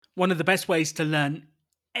One of the best ways to learn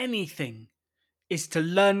anything is to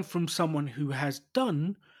learn from someone who has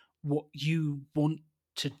done what you want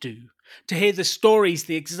to do. To hear the stories,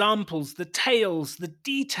 the examples, the tales, the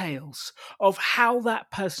details of how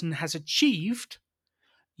that person has achieved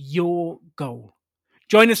your goal.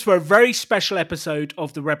 Join us for a very special episode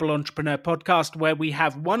of the Rebel Entrepreneur podcast where we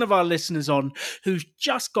have one of our listeners on who's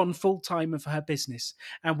just gone full time of her business,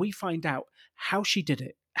 and we find out how she did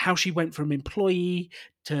it, how she went from employee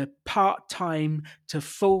to part time to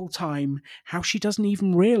full time, how she doesn't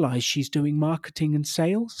even realize she's doing marketing and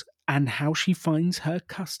sales, and how she finds her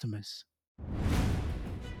customers.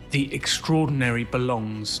 The extraordinary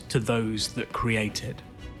belongs to those that create it.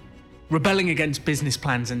 Rebelling against business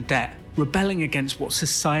plans and debt, rebelling against what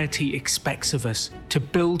society expects of us to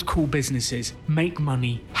build cool businesses, make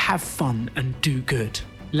money, have fun, and do good.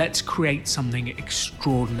 Let's create something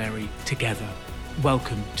extraordinary together.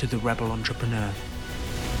 Welcome to the Rebel Entrepreneur.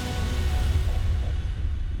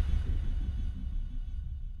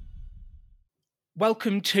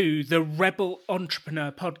 Welcome to the Rebel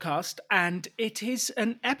Entrepreneur podcast, and it is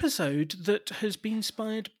an episode that has been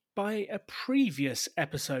inspired by a previous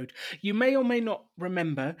episode. You may or may not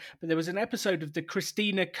remember, but there was an episode of the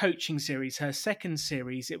Christina coaching series, her second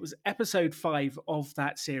series. It was episode 5 of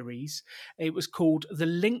that series. It was called The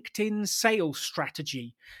LinkedIn Sales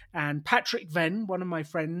Strategy. And Patrick Venn, one of my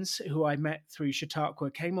friends who I met through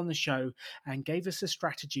Chautauqua, came on the show and gave us a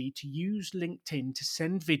strategy to use LinkedIn to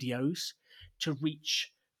send videos to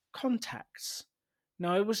reach contacts.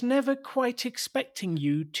 Now, I was never quite expecting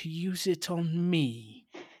you to use it on me.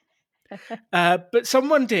 But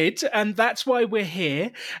someone did, and that's why we're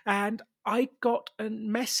here. And I got a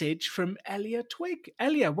message from Elia Twig.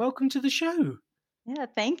 Elia, welcome to the show. Yeah,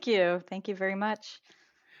 thank you. Thank you very much.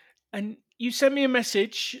 And you sent me a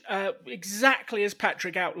message exactly as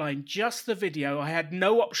Patrick outlined, just the video. I had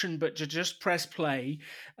no option but to just press play.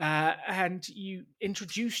 And you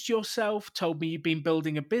introduced yourself, told me you'd been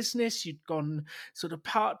building a business, you'd gone sort of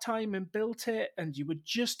part-time and built it, and you were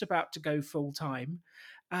just about to go full-time.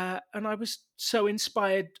 And I was so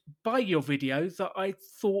inspired by your video that I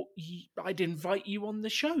thought I'd invite you on the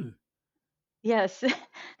show. Yes,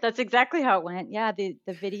 that's exactly how it went. Yeah, the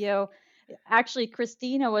video. Actually,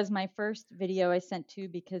 Christina was my first video I sent to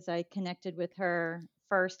because I connected with her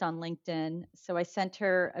first on LinkedIn. So I sent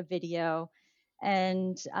her a video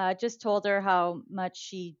and just told her how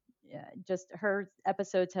much just her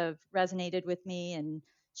episodes have resonated with me. And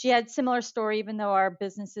she had similar story, even though our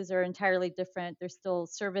businesses are entirely different. They're still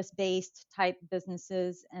service-based type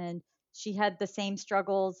businesses. And she had the same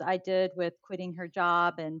struggles I did with quitting her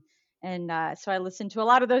job and so I listened to a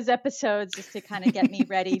lot of those episodes just to kind of get me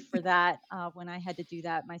ready for that when I had to do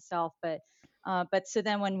that myself. But so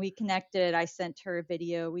then when we connected, I sent her a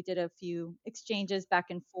video. We did a few exchanges back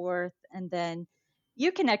and forth, and then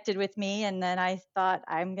you connected with me, and then I thought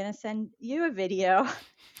I'm going to send you a video,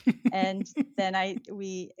 and then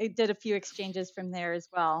we did a few exchanges from there as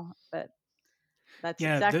well. But that's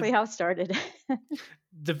Yeah, exactly how it started.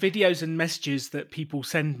 the videos and messages that people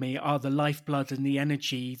send me are the lifeblood and the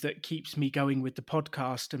energy that keeps me going with the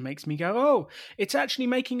podcast and makes me go, oh, it's actually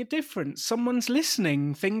making a difference. Someone's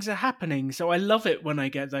listening. Things are happening. So I love it when I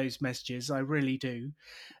get those messages. I really do.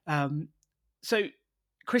 So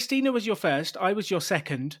Christina was your first. I was your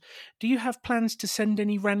second. Do you have plans to send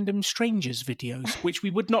any random strangers videos, which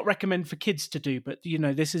we would not recommend for kids to do, but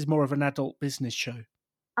this is more of an adult business show.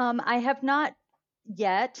 I have not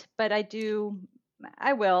yet, but I do.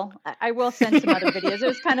 I will. I will send some other videos. It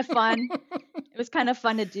was kind of fun. It was kind of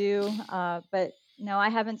fun to do. But no, I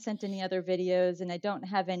haven't sent any other videos, and I don't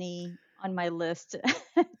have any on my list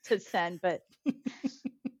to send. But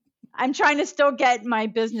I'm trying to still get my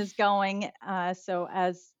business going. So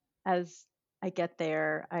as I get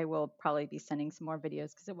there, I will probably be sending some more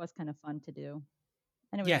videos because it was kind of fun to do,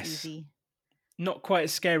 and it was Yes. easy. Not quite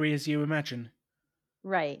as scary as you imagine.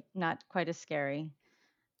 Right. Not quite as scary.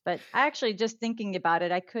 But I actually just thinking about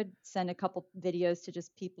it, I could send a couple videos to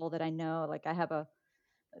just people that I know. Like I have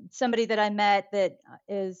somebody that I met that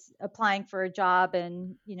is applying for a job,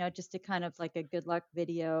 and just to kind of like a good luck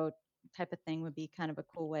video type of thing would be kind of a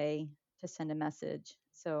cool way to send a message.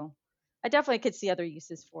 So I definitely could see other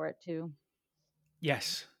uses for it too.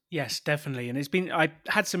 Yes, definitely. And I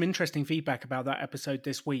had some interesting feedback about that episode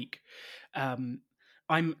this week.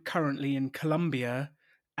 I'm currently in Colombia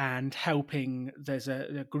and helping. There's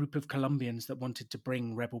a group of Colombians that wanted to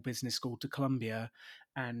bring Rebel Business School to Colombia,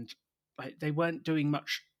 and they weren't doing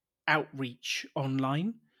much outreach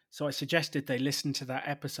online. So I suggested they listen to that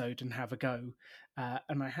episode and have a go.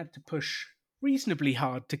 And I had to push reasonably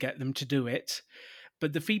hard to get them to do it.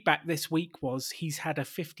 But the feedback this week was he's had a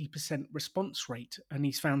 50% response rate, and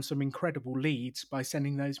he's found some incredible leads by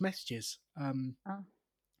sending those messages. Oh,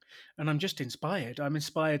 And I'm just inspired. I'm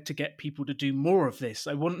inspired to get people to do more of this.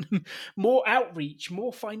 I want more outreach,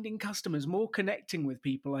 more finding customers, more connecting with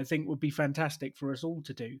people. I think would be fantastic for us all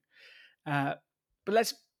to do. But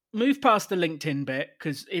let's move past the LinkedIn bit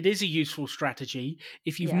because it is a useful strategy.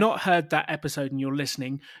 If you've yes. not heard that episode and you're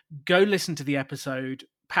listening, go listen to the episode.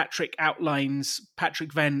 Patrick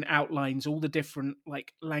Venn outlines all the different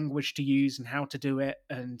like language to use and how to do it,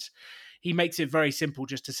 and he makes it very simple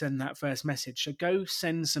just to send that first message. So go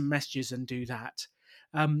send some messages and do that.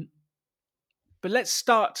 But let's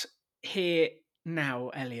start here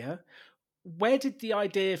now, Elia. Where did the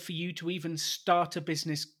idea for you to even start a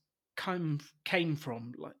business came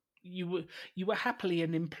from? Like you were happily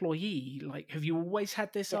an employee. Like, have you always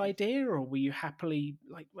had this Yes. idea, or were you happily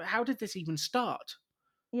like? How did this even start?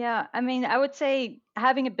 Yeah, I mean, I would say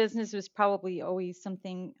having a business was probably always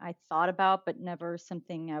something I thought about, but never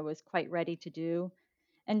something I was quite ready to do.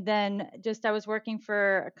 And then just I was working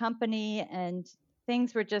for a company and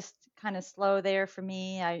things were just kind of slow there for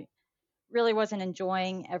me. I really wasn't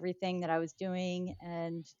enjoying everything that I was doing,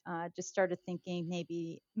 and just started thinking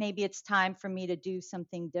maybe it's time for me to do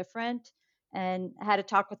something different. And I had a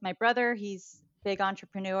talk with my brother. He's a big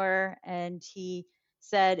entrepreneur, and he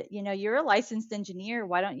said, you're a licensed engineer.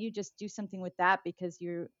 Why don't you just do something with that? Because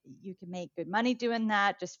you can make good money doing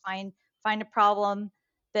that. Just find a problem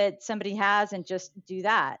that somebody has and just do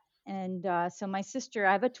that. And so my sister,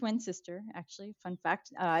 I have a twin sister, actually, fun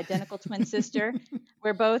fact, identical twin sister.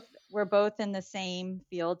 We're both in the same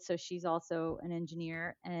field, so she's also an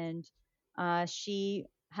engineer, and she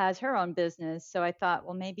has her own business. So I thought,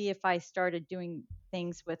 well, maybe if I started doing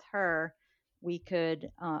things with her, we could,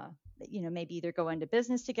 maybe either go into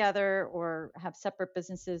business together or have separate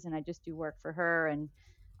businesses, and I just do work for her and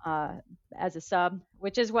uh, as a sub,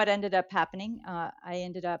 which is what ended up happening. I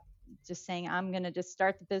ended up just saying I'm going to just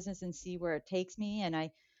start the business and see where it takes me, and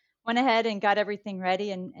I went ahead and got everything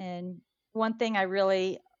ready. And one thing I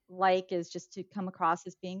really like is just to come across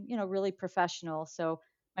as being, really professional. So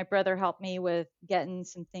my brother helped me with getting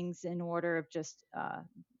some things in order of just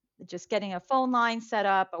getting a phone line set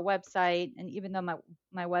up, a website, and even though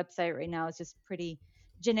my website right now is just pretty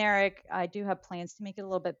generic, I do have plans to make it a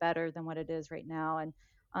little bit better than what it is right now. And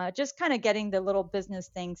just kind of getting the little business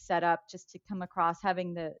things set up, just to come across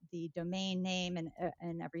having the domain name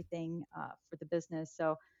and everything for the business.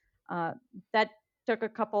 So uh, that took a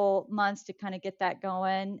couple months to kind of get that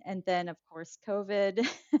going, and then of course COVID,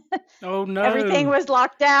 Oh everything no! was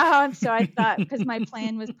locked down. So I thought, because my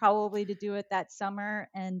plan was probably to do it that summer,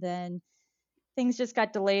 and then things just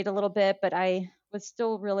got delayed a little bit, but I was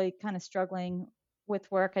still really kind of struggling with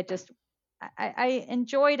work. I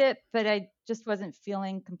enjoyed it, but I just wasn't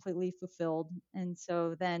feeling completely fulfilled. And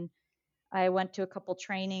so then I went to a couple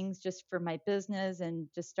trainings just for my business and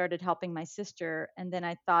just started helping my sister. And then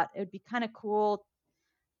I thought it would be kind of cool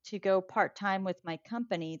to go part time with my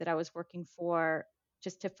company that I was working for,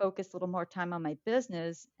 just to focus a little more time on my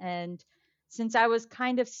business. And since I was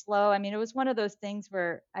kind of slow, I mean, it was one of those things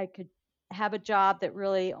where I could have a job that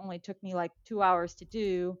really only took me like 2 hours to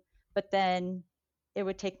do, but then it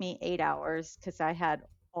would take me 8 hours because I had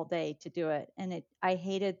all day to do it. And I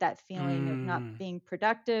hated that feeling of not Mm. being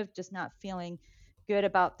productive, just not feeling good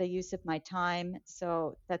about the use of my time.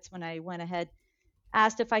 So that's when I went ahead,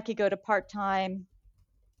 asked if I could go to part time.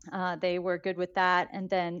 They were good with that. And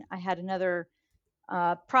then I had another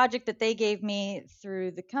project that they gave me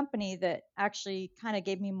through the company that actually kind of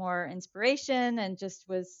gave me more inspiration and just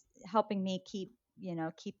was helping me keep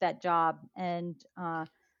that job. And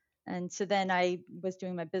so then I was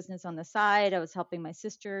doing my business on the side. I was helping my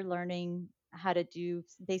sister, learning how to do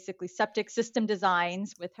basically septic system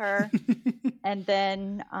designs with her. And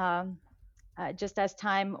then just as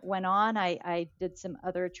time went on, I did some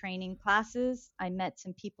other training classes. I met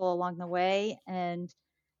some people along the way, and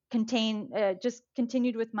just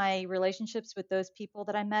continued with my relationships with those people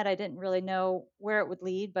that I met. I didn't really know where it would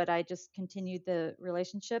lead, but I just continued the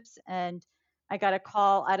relationships. And I got a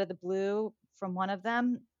call out of the blue from one of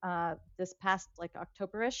them this past like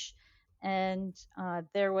Octoberish, and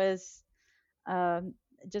there was um,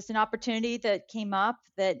 just an opportunity that came up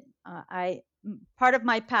that part of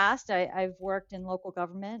my past, I've worked in local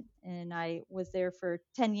government, and I was there for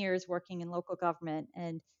 10 years working in local government.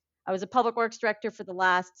 And I was a public works director for the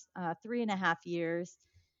last 3.5 years.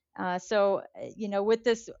 With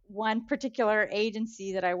this one particular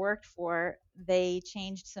agency that I worked for, they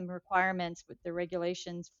changed some requirements with the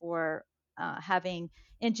regulations for having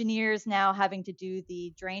engineers now having to do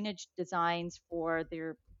the drainage designs for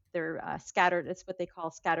their they're scattered. It's what they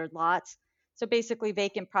call scattered lots. So basically,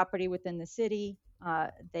 vacant property within the city.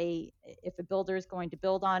 If a builder is going to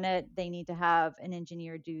build on it, they need to have an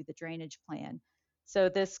engineer do the drainage plan. So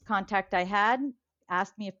this contact I had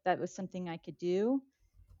asked me if that was something I could do,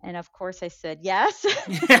 and of course I said yes.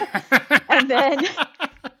 And then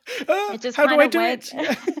it just How do kind I of do went.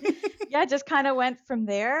 it? Yeah, it just kind of went from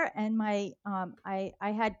there. And I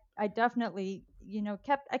definitely,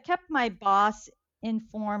 kept my boss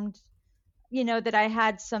informed, that I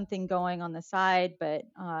had something going on the side, but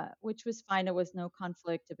which was fine. It was no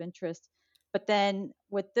conflict of interest. But then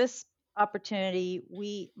with this opportunity,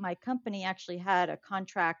 my company actually had a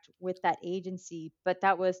contract with that agency, but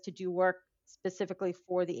that was to do work specifically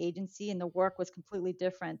for the agency, and the work was completely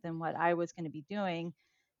different than what I was going to be doing.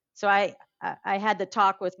 So I had to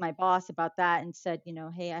talk with my boss about that and said,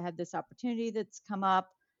 hey, I have this opportunity that's come up.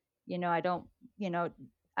 I don't, you know,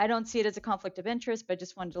 I don't see it as a conflict of interest, but I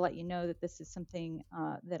just wanted to let you know that this is something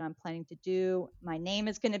that I'm planning to do. My name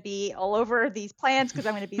is going to be all over these plans because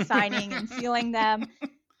I'm going to be signing and sealing them.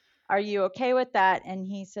 Are you okay with that? And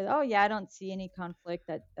he said, oh yeah, I don't see any conflict.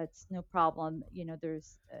 That's no problem.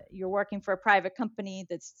 You're working for a private company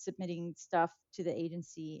that's submitting stuff to the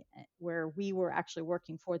agency, where we were actually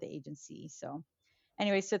working for the agency. So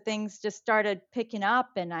anyway, so things just started picking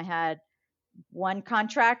up, and I had one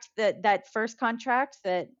contract, that first contract,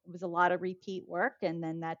 that was a lot of repeat work, and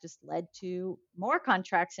then that just led to more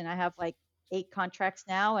contracts, and I have like 8 contracts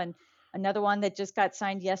now, and another one that just got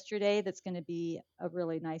signed yesterday that's going to be a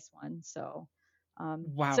really nice one. So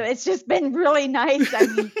Wow. it's just been really nice. I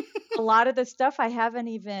mean, a lot of the stuff I have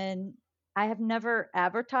never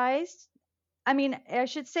advertised. I mean, I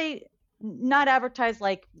should say, not advertised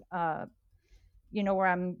like where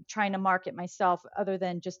I'm trying to market myself, other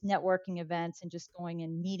than just networking events and just going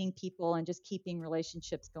and meeting people and just keeping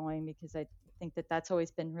relationships going, because I think that that's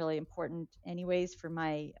always been really important anyways for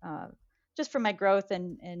my just for my growth,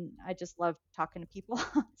 and I just love talking to people.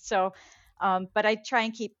 So but I try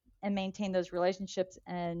and keep and maintain those relationships,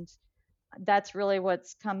 and that's really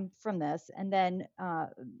what's come from this. And then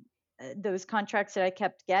those contracts that I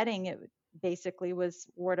kept getting, it basically was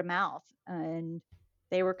word of mouth, and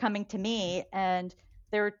they were coming to me. And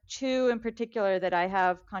there were two in particular that I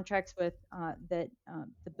have contracts with, that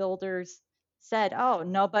the builders said, "Oh,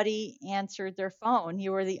 nobody answered their phone.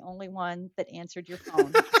 You were the only one that answered your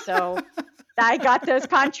phone." So I got those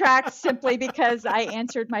contracts simply because I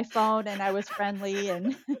answered my phone and I was friendly,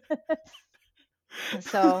 and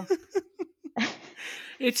so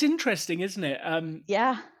It's interesting, isn't it?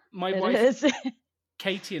 yeah, My it wife is.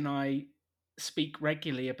 Katie and I speak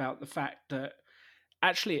regularly about the fact that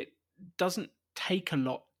actually it doesn't take a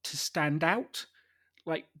lot to stand out.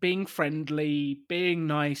 Like being friendly, being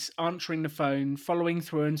nice, answering the phone, following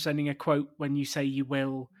through and sending a quote when you say you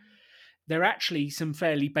will. They're actually some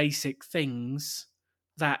fairly basic things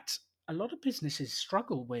that a lot of businesses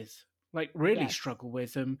struggle with, like really Yes. struggle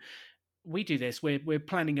with. We do this. We're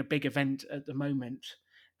planning a big event at the moment,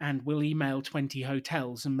 and we'll email 20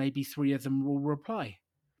 hotels, and maybe 3 of them will reply.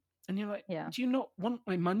 And you're like, Yeah. do you not want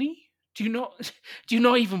my money? Do you not do you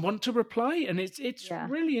not even want to reply? And it's Yeah.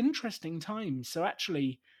 really interesting times. So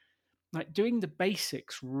actually, like doing the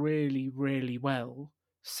basics really, really well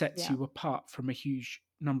sets Yeah. you apart from a huge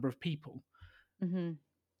number of people. hmm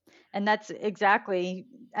And that's exactly,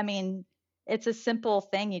 I mean, it's a simple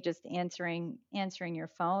thing, you just answering your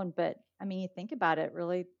phone, but I mean, you think about it,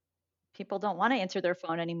 really, people don't want to answer their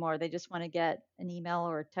phone anymore. They just want to get an email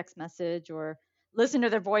or a text message, or listen to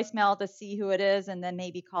their voicemail to see who it is, and then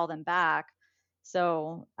maybe call them back.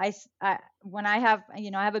 So when I have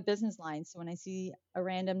a business line, so when I see a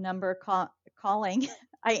random number calling,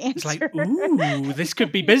 I It's like, answer. ooh, this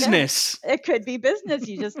could be Yeah, business. it could be business.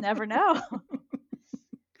 You just never know.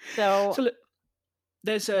 So So look,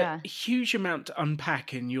 there's a yeah, huge amount to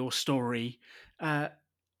unpack in your story. Uh,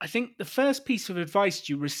 I think the first piece of advice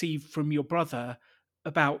you received from your brother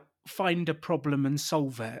about find a problem and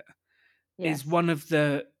solve it is yes. one of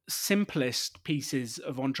the simplest pieces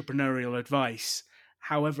of entrepreneurial advice.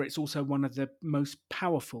 However, it's also one of the most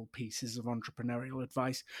powerful pieces of entrepreneurial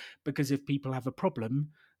advice, because if people have a problem,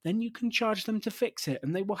 then you can charge them to fix it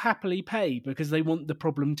and they will happily pay because they want the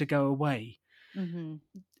problem to go away. hmm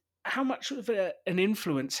How much of an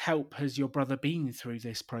influence help has your brother been through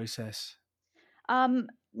this process?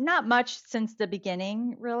 Not much since the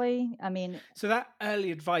beginning, really. I mean, So that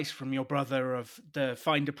early advice from your brother of the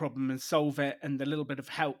find a problem and solve it and the little bit of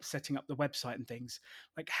help setting up the website and things,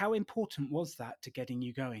 like how important was that to getting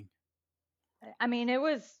you going? it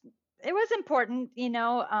was important.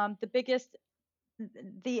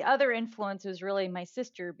 The other influence was really my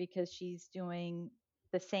sister, because she's doing.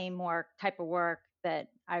 the same work type of work that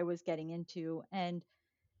I was getting into. And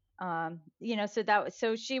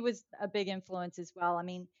so she was a big influence as well. I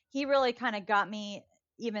mean, he really kind of got me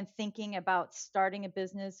even thinking about starting a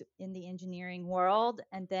business in the engineering world,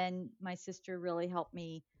 and then my sister really helped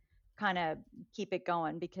me kind of keep it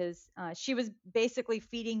going because she was basically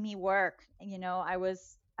feeding me work. I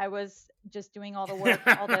was just doing all the work,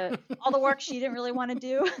 all the work she didn't really want to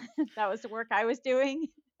do. That was the work I was doing,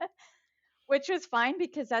 which was fine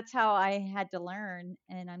because that's how I had to learn.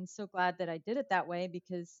 And I'm so glad that I did it that way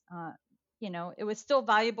because, it was still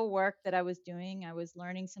valuable work that I was doing. I was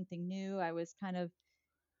learning something new. I was kind of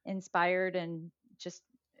inspired and just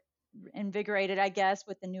invigorated, I guess,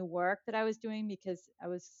 with the new work that I was doing because I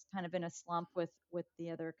was kind of in a slump with the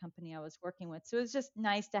other company I was working with. So it was just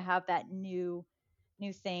nice to have that new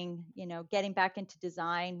thing, getting back into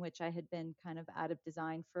design, which I had been kind of out of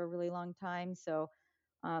design for a really long time. So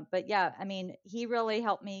but yeah, I mean, he really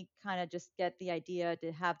helped me kind of just get the idea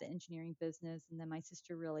to have the engineering business. And then my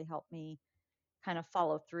sister really helped me kind of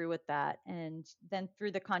follow through with that. And then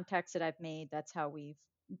through the contacts that I've made, that's how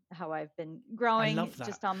I've been I growing love that.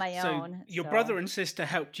 just on my So own. your brother So, and sister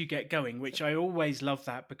helped you get going, so which I always love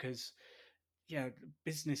that because yeah,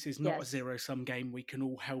 business is not a yes. zero sum game. We can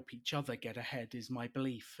all help each other get ahead, is my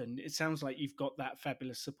belief. And it sounds like you've got that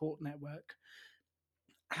fabulous support network.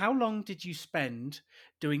 How long did you spend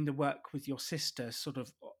doing the work with your sister, sort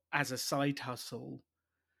of as a side hustle,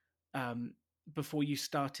 um, before you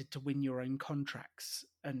started to win your own contracts?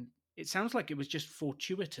 And it sounds like it was just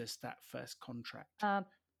fortuitous, that first contract. Um,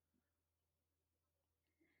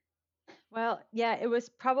 well, yeah, it was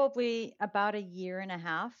probably about a year and a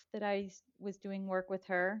half that was doing work with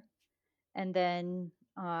her. And then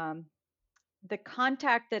the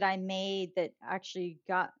contact that I made that actually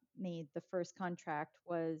got me the first contract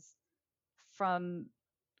was from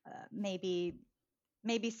maybe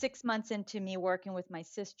 6 months into me working with my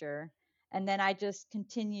sister, and then I just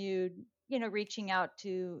continued, reaching out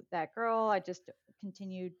to that girl. I just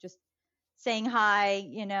continued just saying hi,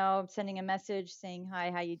 sending a message saying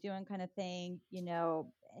hi, how you doing, kind of thing.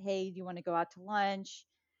 Hey, do you want to go out to lunch?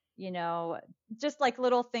 You know, just like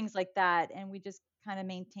little things like that, and we just kind of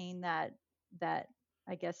maintain that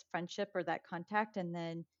I guess friendship or that contact. And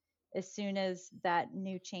then as soon as that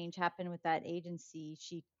new change happened with that agency,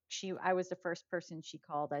 she I was the first person she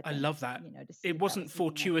called, I I think, love that. to see It if that wasn't was something I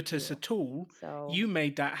could fortuitous do. at all. So You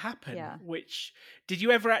made that happen, yeah. which did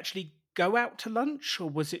you ever actually go out to lunch or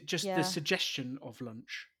was it just the Yeah. suggestion of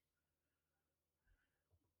lunch?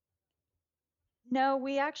 No,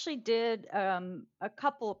 we actually did a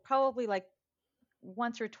couple, probably like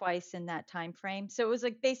once or twice in that time frame. So it was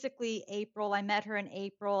like basically April. I met her in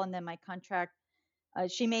April, and then my contract.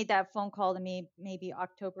 She made that phone call to me maybe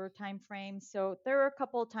October time frame. So there were a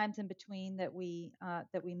couple of times in between that we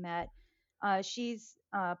met. She's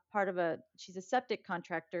a septic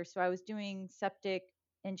contractor, so I was doing septic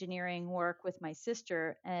engineering work with my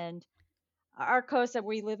sister. And our coast, that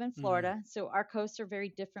we live in Mm. Florida, so our coasts are very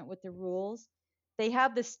different with the rules. They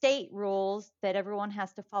have the state rules that everyone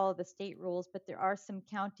has to follow the state rules, but there are some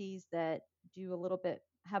counties that do a little bit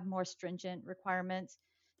have more stringent requirements.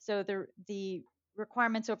 So the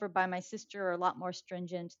requirements over by my sister are a lot more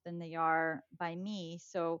stringent than they are by me.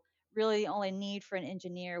 So really the only need for an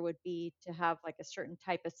engineer would be to have like a certain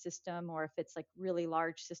type of system, or if it's like really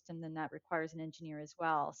large system, then that requires an engineer as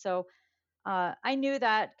well. So I knew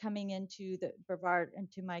that coming into the Brevard,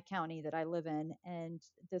 into my county that I live in. And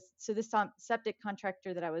this septic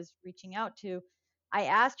contractor that I was reaching out to, I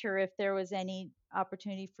asked her if there was any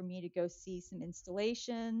opportunity for me to go see some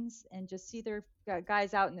installations and just see their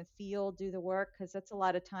guys out in the field do the work, because that's a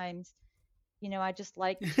lot of times, I just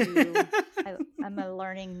like to. I'm a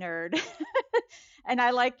learning nerd, and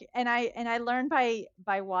I learn by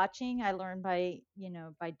watching. I learn by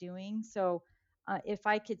doing. So if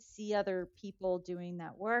I could see other people doing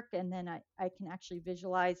that work, and then I can actually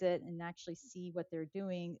visualize it and actually see what they're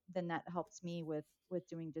doing, then that helps me with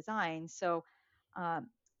doing design. So um,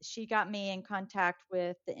 she got me in contact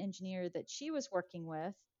with the engineer that she was working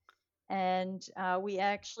with, and we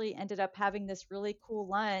actually ended up having this really cool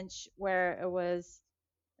lunch where it was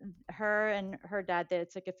her and her dad. That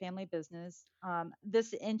it's like a family business.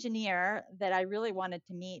 This engineer that I really wanted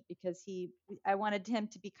to meet because I wanted him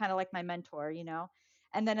to be kind of like my mentor.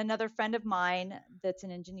 And then another friend of mine that's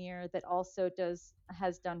an engineer that also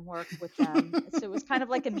has done work with them. So it was kind of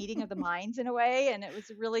like a meeting of the minds in a way, and it was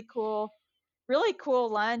a really cool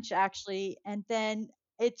lunch actually. And then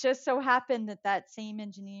it just so happened that that same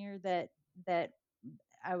engineer that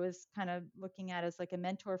I was kind of looking at as like a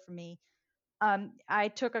mentor for me, I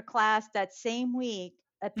took a class that same week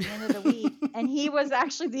at the end of the week, and he was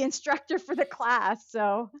actually the instructor for the class.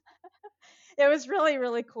 So it was really,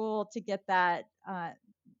 really cool to get that,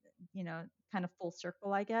 you know, kind of full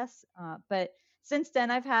circle, I guess. But since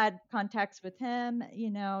then, I've had contacts with him, you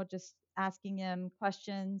know, just asking him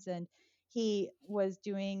questions. And he was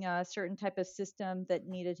doing a certain type of system that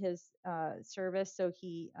needed his service. So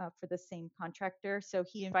for the same contractor. So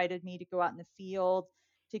he invited me to go out in the field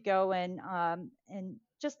to go and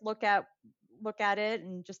just look at it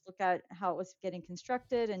and just look at how it was getting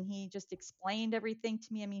constructed. And he just explained everything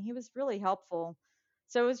to me. I mean, he was really helpful.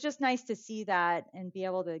 So it was just nice to see that and be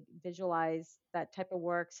able to visualize that type of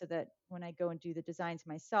work so that when I go and do the designs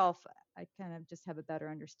myself, I kind of just have a better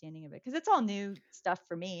understanding of it because it's all new stuff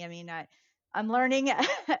for me. I mean, I'm learning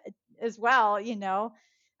as well, you know.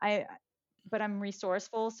 I but I'm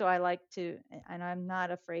resourceful, so I like to, and I'm not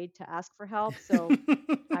afraid to ask for help. So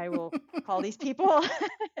I will call these people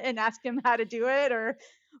and ask him how to do it,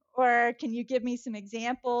 or can you give me some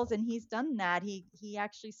examples? And he's done that. He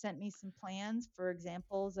actually sent me some plans for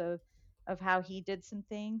examples of how he did some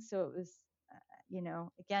things. So it was, you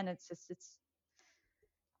know, again, it's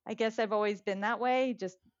I guess I've always been that way.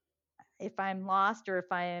 Just if I'm lost or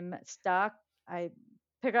if I am stuck, I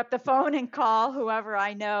pick up the phone and call whoever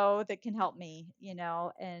I know that can help me, you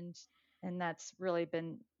know, and that's really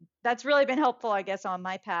been helpful, I guess, on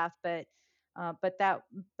my path. But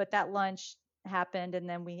that lunch happened, and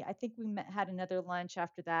then I think we had another lunch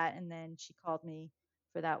after that, and then she called me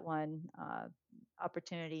for that one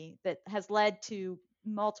opportunity that has led to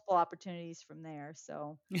multiple opportunities from there.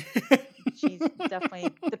 So she's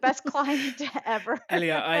definitely the best client ever.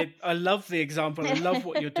 Elia, I love the example. I love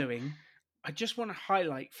what you're doing. I just want to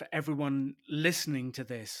highlight for everyone listening to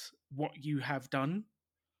this what you have done,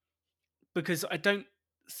 because I don't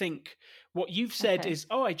think what you've said Okay. is,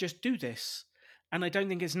 oh, I just do this. And I don't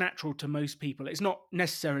think it's natural to most people. It's not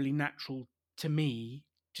necessarily natural to me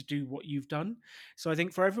to do what you've done. So I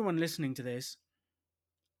think for everyone listening to this,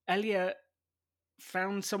 Elia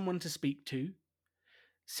found someone to speak to,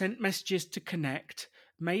 sent messages to connect,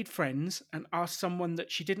 made friends, and asked someone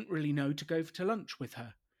that she didn't really know to go to lunch with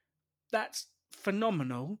her. That's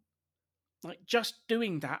phenomenal. Like, just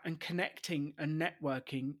doing that and connecting and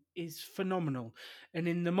networking is phenomenal. And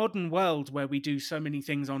in the modern world where we do so many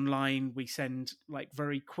things online, we send like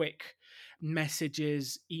very quick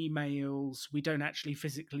messages, emails, we don't actually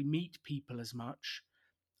physically meet people as much.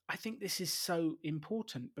 I think this is so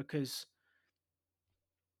important because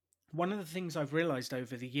one of the things I've realized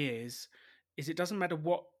over the years is it doesn't matter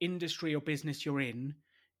what industry or business you're in,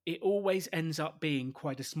 it always ends up being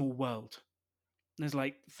quite a small world. There's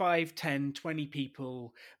like 5, 10, 20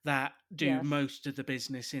 people that do Yes. most of the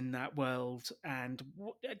business in that world. And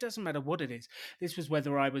it doesn't matter what it is. This was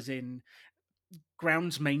whether I was in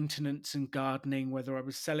grounds maintenance and gardening, whether I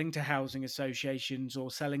was selling to housing associations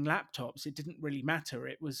or selling laptops. It didn't really matter.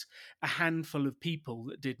 It was a handful of people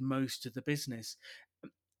that did most of the business.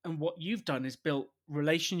 And what you've done is built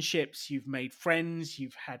relationships, you've made friends,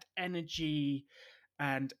 you've had energy,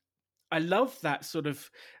 and I love that sort of,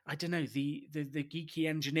 I don't know, the geeky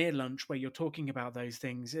engineer lunch where you're talking about those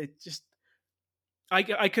things. It just, I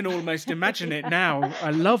can almost imagine it Yeah. now. I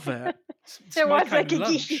love it. It's It my was kind like of a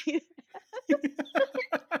lunch. geeky,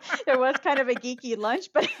 it was kind of a geeky lunch,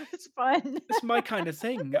 but it was fun. It's my kind of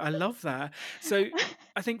thing. I love that. So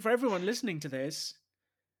I think for everyone listening to this,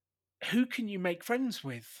 who can you make friends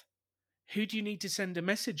with? Who do you need to send a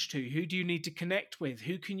message to? Who do you need to connect with?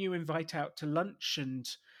 Who can you invite out to lunch and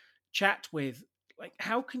chat with? Like,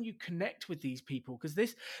 how can you connect with these people? Because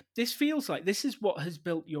this feels like this is what has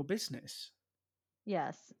built your business.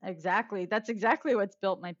 Yes, exactly. That's exactly what's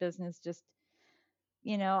built my business. Just,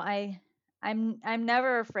 you know, I'm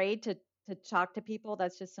never afraid to talk to people.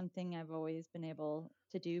 That's just something I've always been able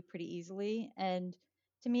to do pretty easily. And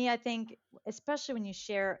to me, I think especially when you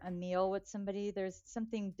share a meal with somebody, there's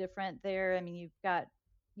something different there. I mean,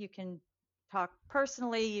 you can talk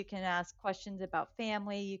personally, you can ask questions about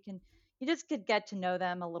family, you just could get to know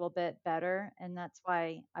them a little bit better. And that's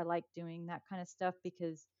why I like doing that kind of stuff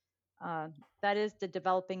because uh, that is the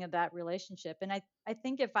developing of that relationship. And I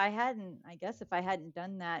think I guess if I hadn't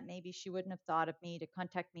done that, maybe she wouldn't have thought of me to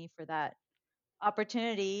contact me for that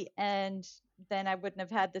opportunity. And then I wouldn't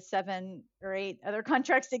have had the 7 or 8 other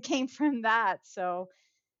contracts that came from that. So,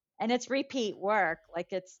 and it's repeat work. Like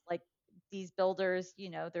it's like these builders, you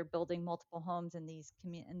know, they're building multiple homes in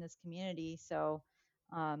in this community. So,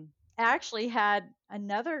 I actually had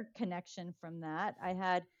another connection from that. I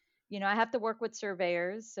have to work with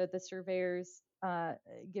surveyors, so the surveyors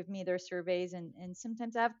give me their surveys, and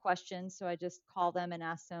sometimes I have questions, so I just call them and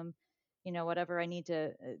ask them, whatever I need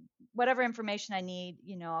to, whatever information I need,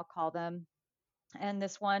 I'll call them. And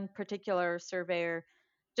this one particular surveyor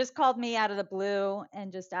just called me out of the blue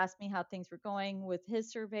and just asked me how things were going with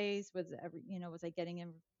his surveys. Was I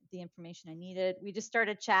getting the information I needed? We just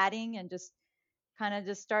started chatting and just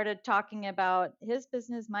started talking about his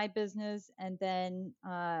business, my business, and then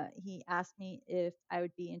he asked me if I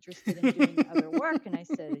would be interested in doing other work, and I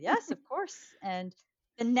said yes, of course. And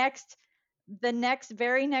the next,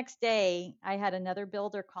 very next day, I had another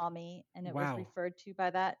builder call me, and it was Wow. referred to by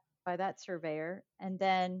that surveyor, and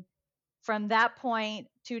then from that point,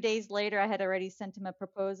 2 days later, I had already sent him a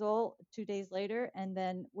proposal 2 days later. And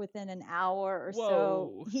then within an hour or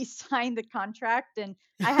so, Whoa. he signed the contract and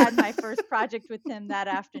I had my first project with him that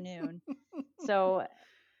afternoon. So,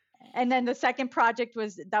 and then the second project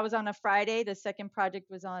was on a Friday. The second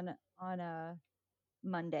project was on a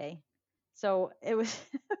Monday. So it was,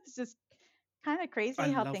 it was just kind of I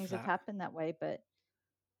crazy how love things have that. happened that way. But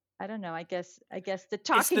I don't know. I guess the It's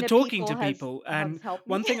talking the to talking people to has people. has And helped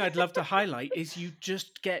one me. thing I'd love to highlight is you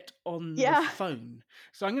just get on the Yeah. phone.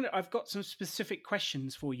 So I've got some specific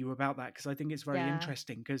questions for you about that because I think it's very Yeah.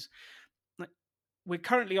 interesting because we're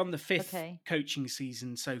currently on the fifth Okay. coaching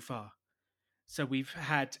season so far. So we've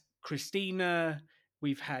had Christina,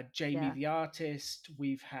 we've had Jamie Yeah. the artist,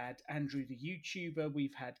 we've had Andrew the YouTuber,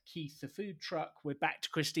 we've had Keith the food truck. We're back to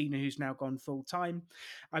Christina, who's now gone full time.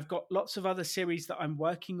 I've got lots of other series that I'm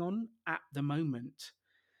working on at the moment.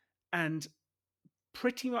 And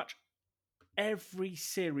pretty much every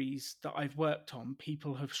series that I've worked on,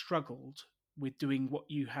 people have struggled with doing what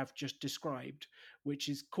you have just described, which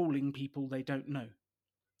is calling people they don't know.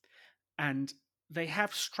 And they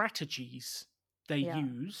have strategies they Yeah.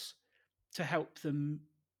 use to help them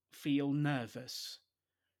feel nervous.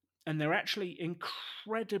 And they're actually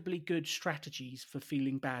incredibly good strategies for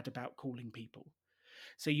feeling bad about calling people.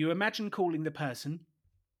 So you imagine calling the person,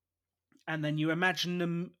 and then you imagine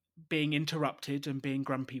them being interrupted and being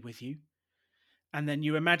grumpy with you. And then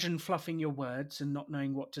you imagine fluffing your words and not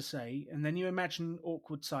knowing what to say. And then you imagine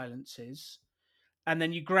awkward silences. And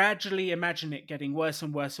then you gradually imagine it getting worse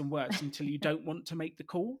and worse and worse until you don't want to make the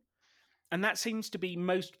call. And that seems to be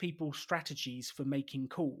most people's strategies for making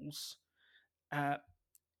calls, uh,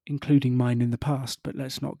 including mine in the past, but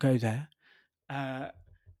let's not go there. Uh,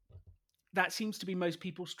 that seems to be most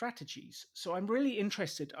people's strategies. So I'm really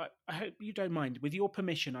interested. I hope you don't mind. With your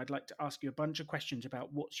permission, I'd like to ask you a bunch of questions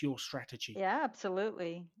about what's your strategy. Yeah,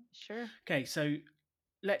 absolutely. Sure. Okay, so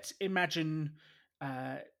let's imagine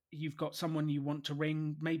uh, you've got someone you want to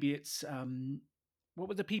ring. Maybe it's what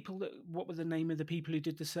were the name of the people who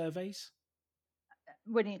did the surveys?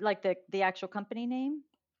 Would you like the actual company name?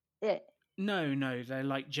 It, No, no, they're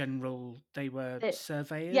like general. They were it yeah,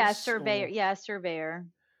 surveyors, surveyor. or Yeah, surveyor.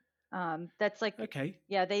 That's like, okay,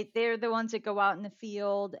 yeah, they're the ones that go out in the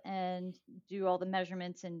field and do all the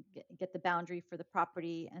measurements and get the boundary for the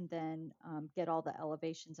property, and then get all the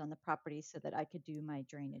elevations on the property so that I could do my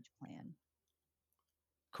drainage plan.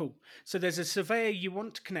 cool. So there's a surveyor you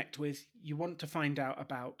want to connect with. You want to find out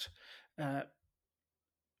about. Uh,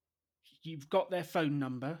 you've got their phone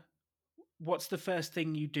number. What's the first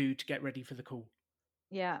thing you do to get ready for the call?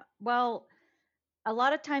 Yeah. Well, a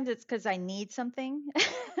lot of times it's because I need something,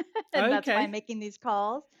 and that's why I'm Okay, making these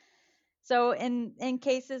calls. So in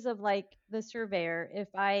cases of like the surveyor, if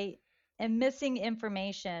I am missing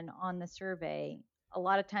information on the survey, a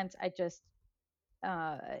lot of times I just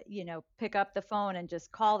pick up the phone and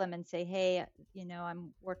just call them and say, hey,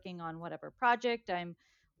 I'm working on whatever project I'm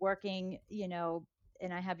working,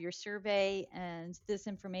 and I have your survey and this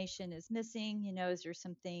information is missing. Is there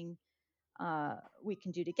something we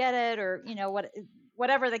can do to get it, or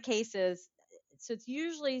whatever the case is. So it's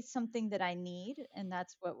usually something that I need, and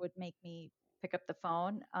that's what would make me pick up the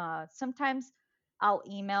phone. Sometimes I'll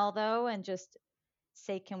email though and just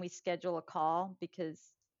say, can we schedule a call,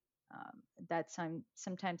 because that's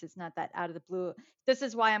sometimes it's not that out of the blue. This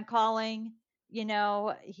is why I'm calling.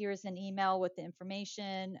 Here's an email with the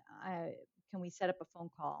information. Can we set up a phone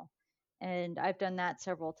call? And I've done that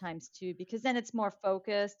several times too, because then it's more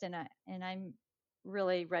focused, and I'm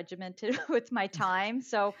really regimented with my time.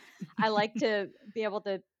 So I like to be able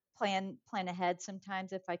to plan ahead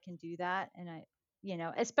sometimes if I can do that. And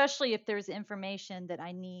especially if there's information that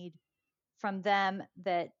I need from them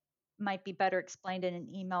that might be better explained in an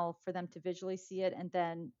email for them to visually see it, and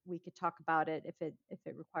then we could talk about it if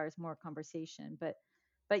it requires more conversation.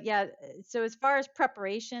 But yeah, so as far as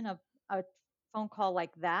preparation of a phone call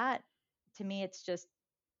like that, to me it's just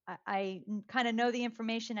I kind of know the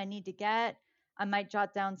information I need to get. I might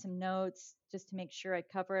jot down some notes just to make sure I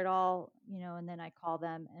cover it all, and then I call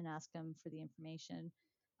them and ask them for the information.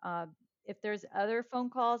 uh, if there's other phone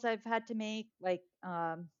calls I've had to make, like,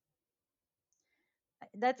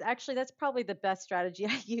 that's probably the best strategy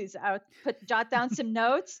I use. I would jot down some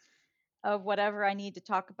notes of whatever I need to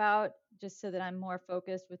talk about, just so that I'm more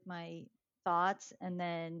focused with my thoughts, and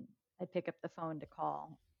then I pick up the phone to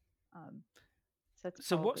call. Um, so that's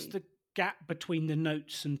So what's probably the gap between the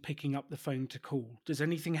notes and picking up the phone to call? Does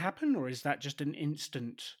anything happen, or is that just an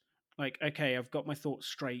instant, like, okay, I've got my thoughts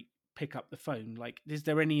straight, pick up the phone? Like, is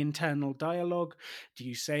there any internal dialogue? Do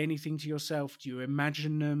you say anything to yourself? Do you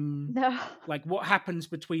imagine them? no, Like, what happens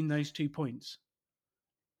between those 2 points?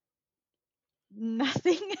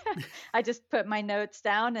 nothing. I just put my notes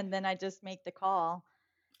down and then I just make the call.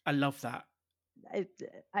 I love that.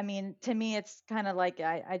 I mean, to me, it's kind of like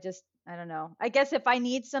I don't know. I guess if I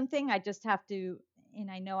need something, I just have to, and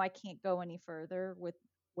I know I can't go any further with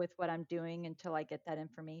what I'm doing until I get that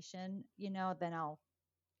information, then I'll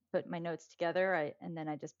put my notes together, and then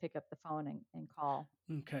I just pick up the phone and call.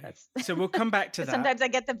 Okay. That's So we'll come back to because that. sometimes I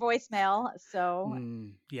get the voicemail. So,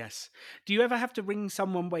 Yes. Do you ever have to ring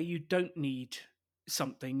someone where you don't need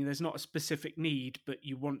something? There's not a specific need, but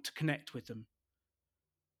you want to connect with them?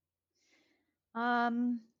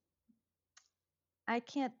 um, I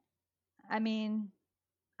can't, I mean,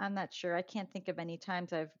 I'm not sure. I can't think of any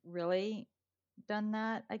times I've really done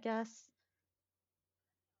that, I guess.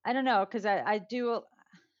 I don't know, because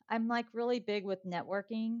I'm like really big with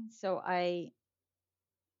networking. So I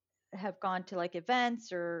have gone to like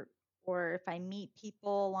events, or if I meet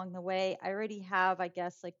people along the way, I already have, I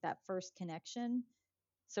guess, like that first connection.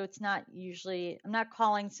 So it's not usually, I'm not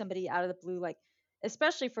calling somebody out of the blue, like,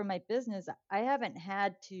 especially for my business, I haven't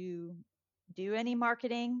had to do any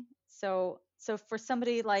marketing. So for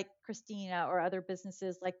somebody like Christina or other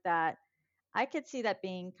businesses like that, I could see that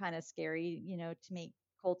being kind of scary, to make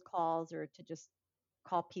cold calls or to just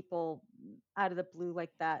call people out of the blue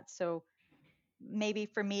like that. So maybe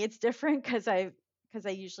for me it's different because I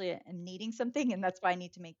usually am needing something, and that's why I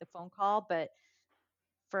need to make the phone call. But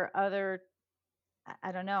for other,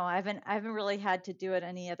 I don't know. I haven't really had to do it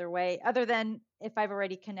any other way other than if I've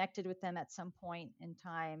already connected with them at some point in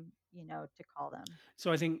time, to call them.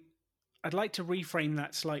 So I think I'd like to reframe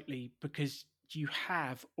that slightly because you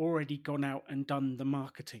have already gone out and done the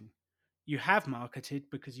marketing. You have marketed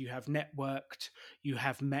because you have networked, you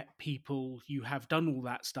have met people, you have done all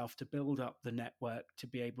that stuff to build up the network to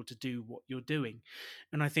be able to do what you're doing.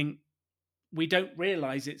 And I think we don't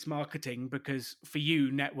realize it's marketing because for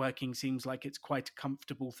you, networking seems like it's quite a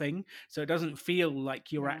comfortable thing. So it doesn't feel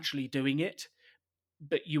like you're Yeah. actually doing it,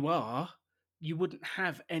 but you are. You wouldn't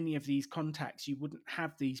have any of these contacts, you wouldn't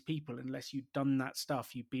have these people unless you'd done that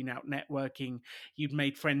stuff. You'd been out networking, you'd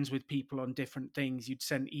made friends with people on different things, you'd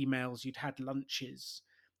sent emails, you'd had lunches.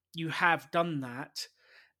 You have done that,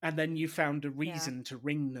 and then you found a Yeah. reason to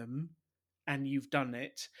ring them, and you've done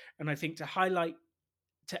it. And I think to highlight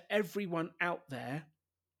to everyone out there,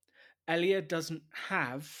 Elia doesn't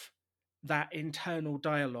have that internal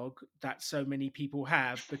dialogue that so many people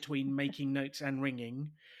have between making notes and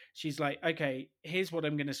ringing. She's like, okay, here's what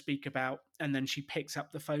I'm going to speak about. And then she picks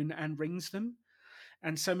up the phone and rings them.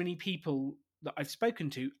 And so many people that I've spoken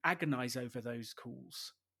to agonize over those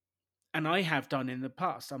calls. And I have done in the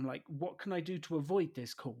past. I'm like, what can I do to avoid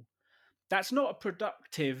this call? That's not a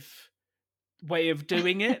productive way of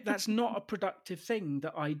doing it. That's not a productive thing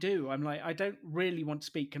that I do. I'm like, I don't really want to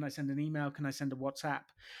speak. Can I send an email? Can I send a WhatsApp?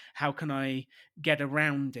 How can I get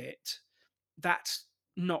around it? That's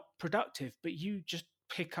not productive, but you just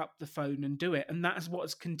pick up the phone and do it. And that is what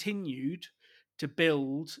has continued to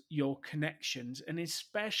build your connections. And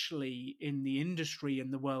especially in the industry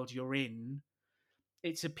and the world you're in,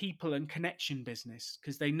 it's a people and connection business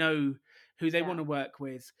because they know who they want Yeah. to work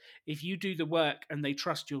with. If you do the work and they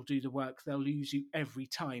trust you'll do the work, they'll use you every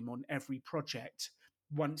time on every project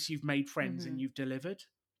once you've made friends and Hmm. you've delivered.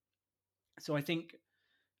 So I think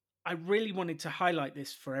I really wanted to highlight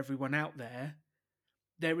this for everyone out there.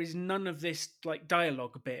 There is none of this like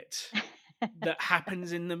dialogue bit that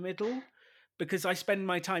happens in the middle because I spend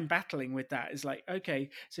my time battling with that. It's like, okay,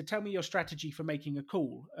 so tell me your strategy for making a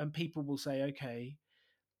call. And people will say, okay,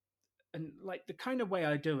 and like the kind of way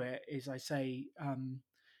I do it is I say,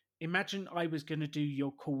 imagine I was going to do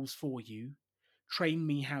your calls for you. Train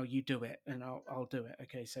me how you do it, and I'll do it.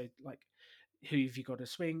 Okay, so like, who have you got to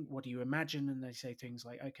swing? What do you imagine? And they say things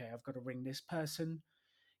like, okay, I've got to ring this person.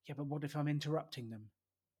 Yeah, but what if I'm interrupting them?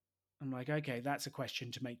 I'm like, okay, that's a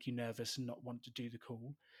question to make you nervous and not want to do the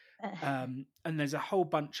call. And there's a whole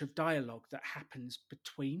bunch of dialogue that happens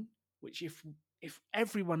between, which if if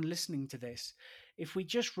everyone listening to this, if we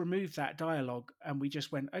just remove that dialogue and we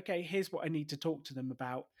just went, okay, here's what I need to talk to them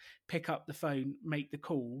about, pick up the phone, make the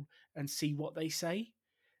call, and see what they say,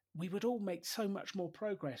 we would all make so much more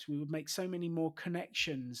progress. We would make so many more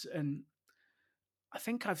connections. And I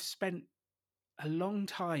think I've spent a long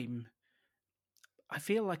time, I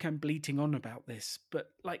feel like I'm bleating on about this,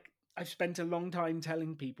 but like I've spent a long time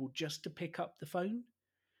telling people just to pick up the phone.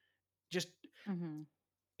 Just Hmm.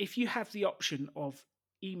 if you have the option of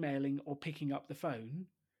emailing or picking up the phone,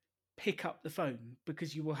 pick up the phone,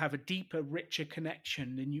 because you will have a deeper, richer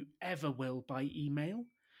connection than you ever will by email.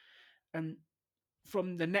 And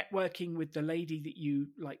from the networking with the lady that you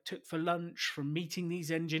like took for lunch, from meeting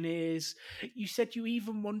these engineers, you said you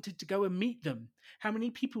even wanted to go and meet them. How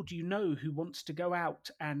many people do you know who wants to go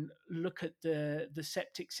out and look at the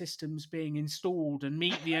septic systems being installed and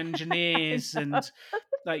meet the I engineers? know. And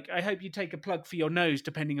like, I hope you take a plug for your nose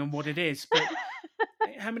depending on what it is, but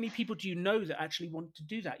how many people do you know that actually want to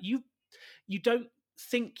do that? You don't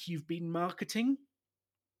think you've been marketing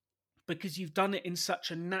because you've done it in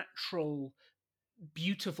such a natural,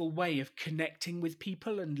 beautiful way of connecting with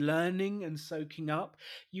people and learning and soaking up.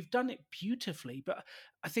 You've done it beautifully, but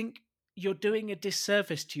I think you're doing a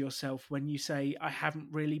disservice to yourself when you say, I haven't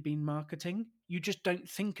really been marketing. You just don't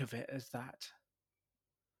think of it as that.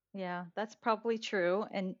 Yeah, that's probably true.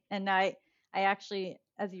 And I actually,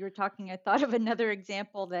 as you were talking, I thought of another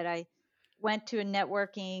example that I went to a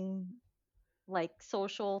networking like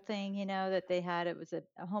social thing, that they had. It was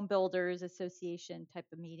a home builders association type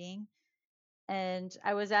of meeting. And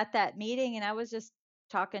I was at that meeting and I was just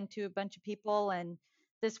talking to a bunch of people. And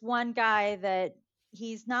this one guy that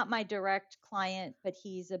he's not my direct client, but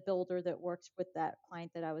he's a builder that works with that client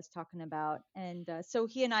that I was talking about. And so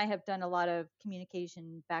he and I have done a lot of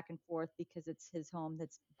communication back and forth because it's his home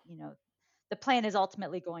that's, the plan is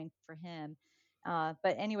ultimately going for him.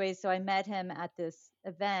 But anyway, so I met him at this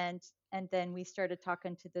event and then we started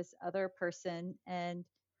talking to this other person. And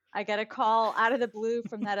I got a call out of the blue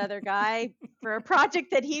from that other guy for a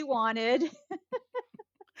project that he wanted.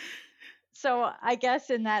 So I guess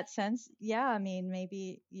in that sense, yeah, I mean,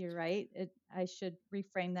 maybe you're right. I should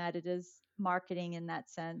reframe that. It is marketing in that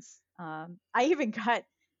sense. I even got,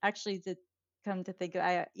 actually, to come to think,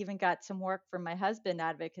 I even got some work for my husband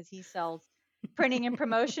out of it because he sells printing and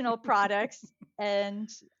promotional products. And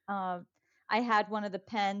I had one of the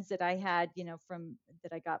pens that I had, from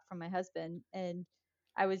that I got from my husband, and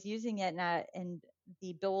I was using it, and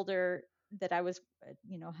the builder that I was,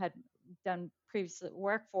 had done previous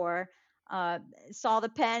work for, uh, saw the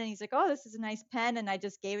pen and he's like, "Oh, this is a nice pen." And I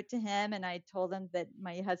just gave it to him and I told him that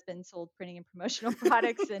my husband sold printing and promotional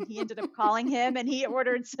products and he ended up calling him and he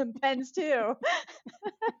ordered some pens too.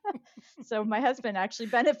 So my husband actually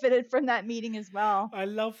benefited from that meeting as well. I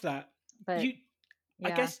love that. But You, I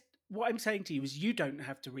yeah, guess what I'm saying to you is you don't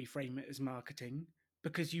have to reframe it as marketing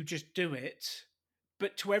because you just do it.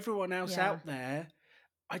 But to everyone else yeah, out there,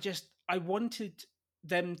 I wanted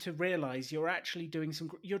them to realize you're actually doing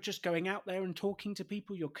you're just going out there and talking to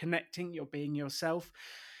people, you're connecting, you're being yourself.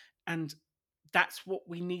 And that's what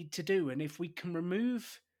we need to do. And if we can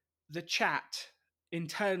remove the chat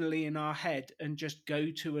internally in our head and just go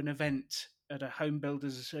to an event at a home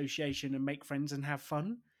builders association and make friends and have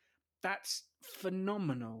fun, that's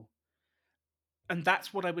phenomenal. And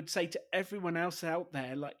that's what I would say to everyone else out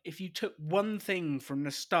there. Like, if you took one thing from the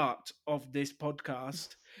start of this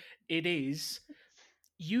podcast, it is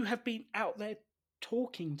you have been out there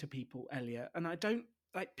talking to people, Elliot. And I don't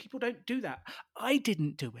like, people don't do that. I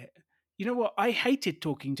didn't do it. You know what? I hated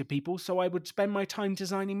talking to people, so I would spend my time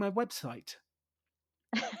designing my website.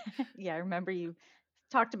 yeah. I remember you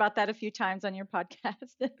talked about that a few times on your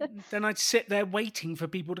podcast. Then I'd sit there waiting for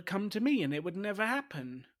people to come to me, and it would never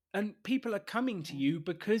happen. And people are coming to Yeah, you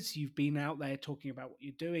because you've been out there talking about what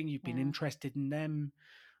you're doing, you've been yeah, interested in them.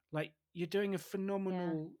 Like, you're doing a yeah.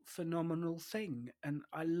 phenomenal, phenomenal thing. And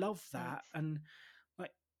I love that. Thanks. And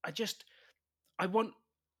like, I just, I want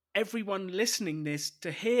everyone listening this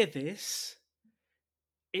to hear this.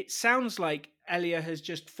 It sounds like Elia has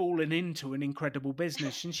just fallen into an incredible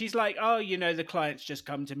business. And she's like, oh, the clients just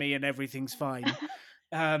come to me and everything's fine.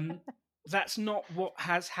 Um, that's not what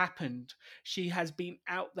has happened. She has been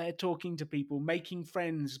out there talking to people, making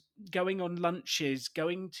friends, going on lunches,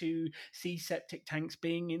 going to see septic tanks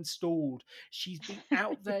being installed. She's been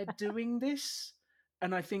out there doing this.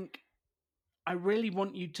 And I think I really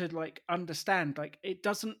want you to like understand, like, it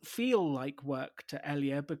doesn't feel like work to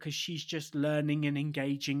Elia because she's just learning and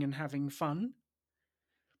engaging and having fun.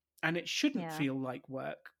 And it shouldn't Yeah, feel like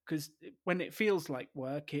work, because when it feels like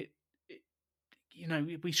work, it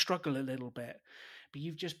we struggle a little bit. but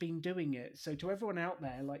you've just been doing it. So to everyone out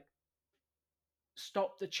there, like,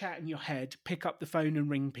 stop the chat in your head, pick up the phone and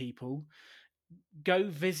ring people, go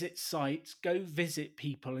visit sites, go visit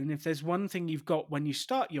people. And if there's one thing you've got when you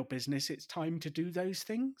start your business, it's time to do those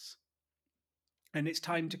things. And it's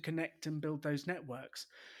time to connect and build those networks.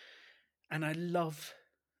 And I love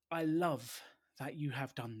that you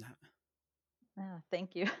have done that.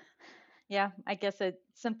 Thank you. Yeah, I guess it's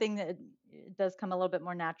something that it does come a little bit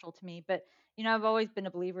more natural to me. But, I've always been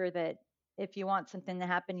a believer that if you want something to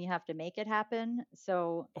happen, you have to make it happen.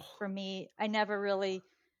 So Oh, for me, I never really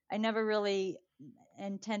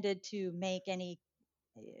intended to make any,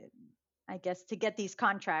 eh, I guess, to get these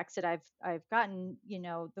contracts that I've gotten,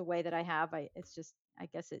 the way that I have. It's just, I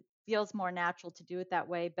guess it feels more natural to do it that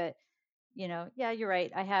way. But yeah, you're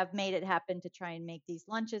right. I have made it happen to try and make these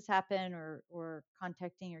lunches happen, or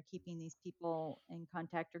contacting or keeping these people in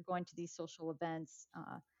contact, or going to these social events.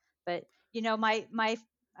 But my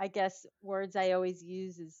I guess words I always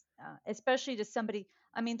use is, especially to somebody.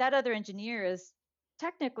 I mean, that other engineer is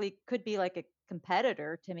technically could be like a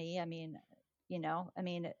competitor to me.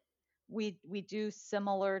 We do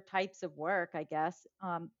similar types of work, I guess.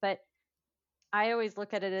 But I always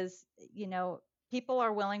look at it as, people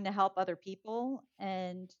are willing to help other people.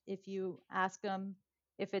 And if you ask them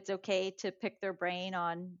if it's okay to pick their brain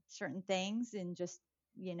on certain things, and just,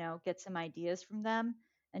 get some ideas from them,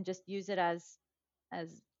 and just use it as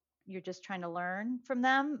you're just trying to learn from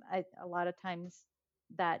them, a lot of times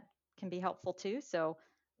that can be helpful too. So,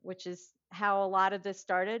 which is how a lot of this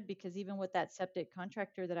started, because even with that septic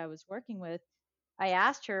contractor that I was working with, I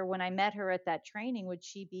asked her when I met her at that training, would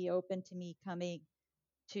she be open to me coming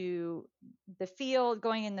to the field,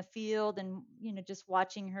 going in the field, and just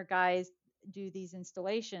watching her guys do these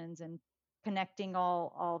installations, and connecting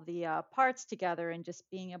all the parts together, and just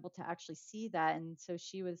being able to actually see that. And so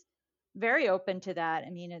she was very open to that. I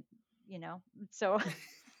mean, you know, so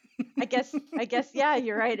I guess yeah,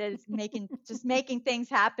 you're right. It's making things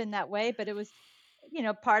happen that way. But it was,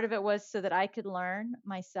 part of it was so that I could learn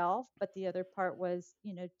myself, but the other part was,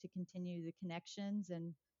 to continue the connections,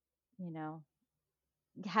 and you know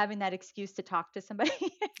having that excuse to talk to somebody.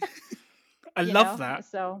 I love that.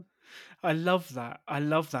 So I love that. I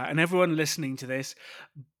love that. And everyone listening to this,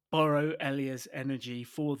 borrow Elia's energy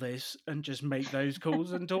for this and just make those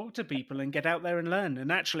calls and talk to people and get out there and learn.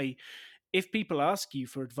 And actually, if people ask you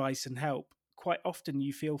for advice and help, quite often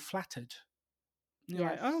you feel flattered. You're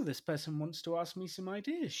like, oh, yes, this person wants to ask me some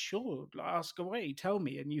ideas. Sure, ask away, tell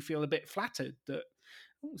me. And you feel a bit flattered that,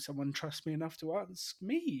 oh, someone trusts me enough to ask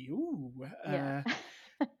me. Ooh. yeah.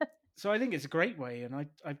 So I think it's a great way. And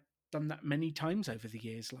I've done that many times over the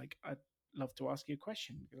years. Like, I'd love to ask you a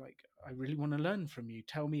question. Like, I really want to learn from you.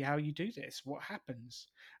 Tell me how you do this. What happens?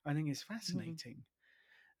 I think it's Mhm. fascinating.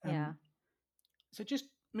 Yeah. Um, so just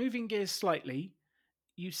moving gears slightly,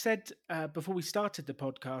 you said before we started the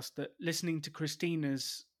podcast that listening to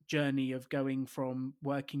Christina's journey of going from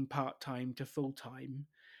working part time to full time,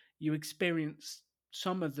 you experienced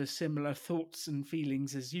some of the similar thoughts and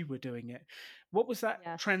feelings as you were doing it. What was that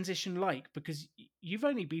Yes. transition like? Because you've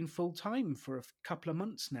only been full time for a couple of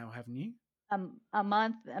months now, haven't you? A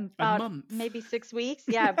month, A about month. maybe 6 weeks.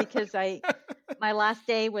 Yeah, because my last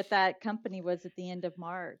day with that company was at the end of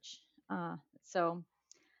March. So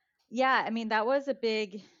yeah, I mean, that was a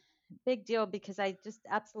big deal, because I just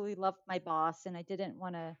absolutely loved my boss, and I didn't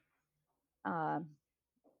want to, um,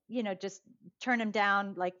 just turn him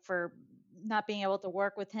down, like, for not being able to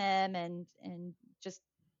work with him, and just,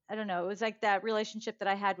 I don't know, it was like that relationship that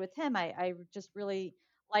I had with him. I just really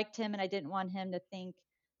liked him, and I didn't want him to think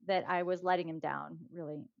that I was letting him down,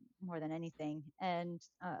 really, more than anything. And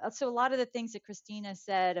so a lot of the things that Christina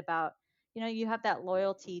said about, you have that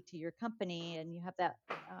loyalty to your company, and you have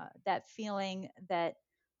that feeling that,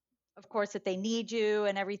 of course, that they need you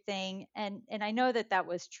and everything. And I know that that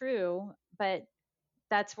was true, but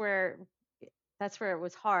that's where that's where it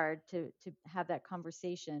was hard to have that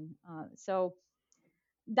conversation. So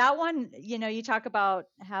that one, you talk about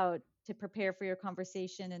how to prepare for your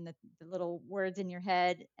conversation, and the little words in your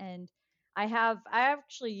head. And I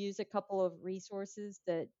actually use a couple of resources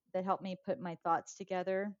that help me put my thoughts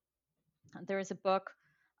together. There is a book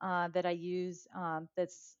that I use,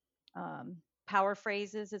 that's, Power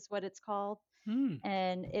Phrases is what it's called. Hmm.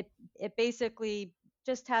 And it basically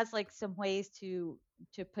just has like some ways to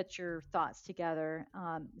put your thoughts together.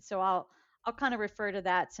 So I'll kind of refer to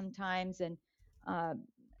that sometimes. And um,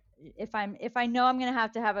 if I know I'm going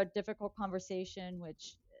to have a difficult conversation,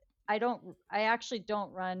 which I actually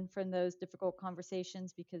don't run from those difficult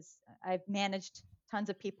conversations, because I've managed tons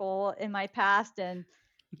of people in my past. And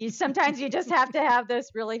You sometimes you just have to have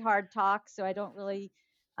this really hard talk. So I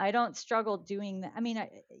don't struggle doing that. I mean,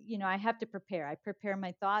 I have to prepare. I prepare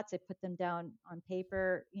my thoughts. I put them down on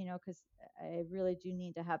paper, because I really do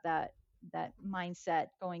need to have that mindset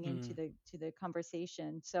going into Mm. the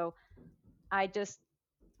conversation. So I just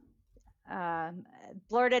um,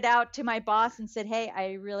 blurted out to my boss and said, "Hey,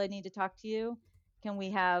 I really need to talk to you. Can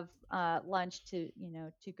we have lunch to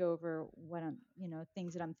go over what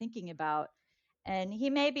things that I'm thinking about?" And he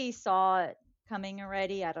maybe saw it coming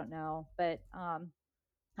already. I don't know, but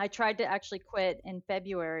I tried to actually quit in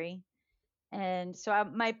February, and so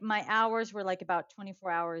my hours were like about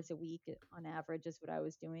 24 hours a week on average is what I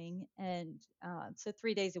was doing, and so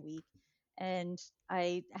 3 days a week. And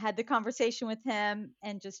I had the conversation with him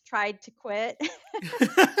and just tried to quit.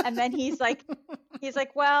 And then he's like,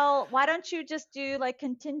 well, why don't you just do like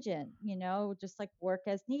contingent, just like work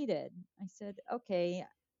as needed. I said, okay,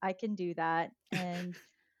 I can do that. And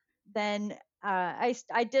then I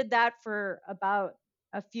did that for about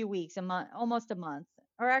a few weeks, a month, almost a month,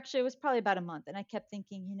 or actually it was probably about a month. And I kept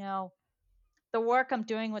thinking, the work I'm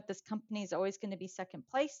doing with this company is always going to be second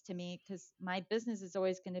place to me because my business is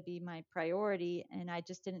always going to be my priority. And I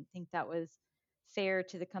just didn't think that was fair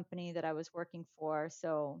to the company that I was working for.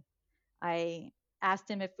 So I asked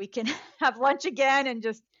him if we can have lunch again, and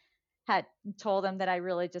just had told him that I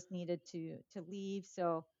really just needed to leave.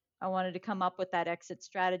 So I wanted to come up with that exit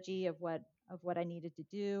strategy of what I needed to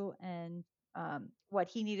do, and what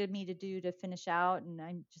he needed me to do to finish out. And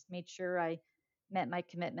I just made sure I met my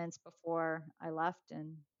commitments before I left,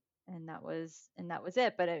 and that was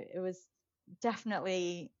it. But it was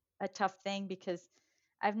definitely a tough thing because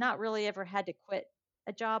I've not really ever had to quit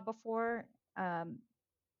a job before. Um,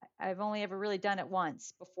 I've only ever really done it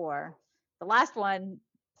once before. The last one,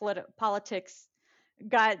 politics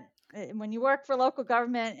got, when you work for local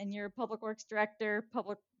government and you're a public works director,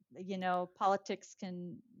 politics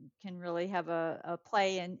can really have a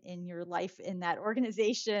play in your life in that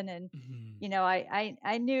organization. And Mm.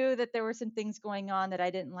 I knew that there were some things going on that I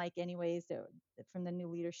didn't like anyways, from the new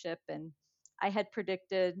leadership. And I had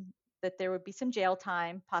predicted that there would be some jail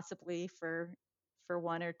time possibly for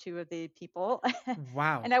one or two of the people.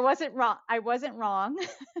 Wow. And I wasn't wrong.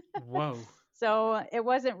 Whoa. So it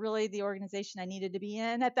wasn't really the organization I needed to be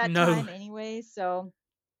in at that No. time anyway. So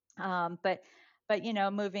but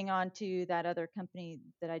moving on to that other company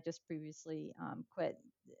that I just previously quit,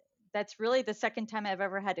 that's really the second time I've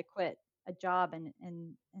ever had to quit a job,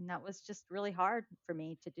 and that was just really hard for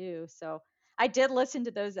me to do. So I did listen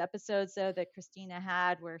to those episodes though that Christina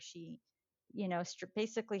had, where she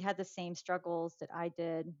basically had the same struggles that I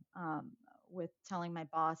did, with telling my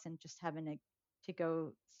boss and just having to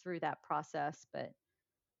go through that process. But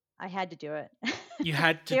I had to do it. You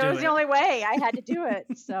had to It do was the it. only way. I had to do it.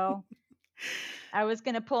 So I was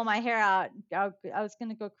going to pull my hair out. I was going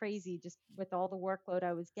to go crazy just with all the workload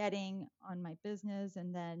I was getting on my business,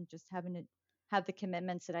 and then just having to have the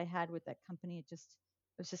commitments that I had with that company. It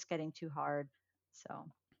was just getting too hard.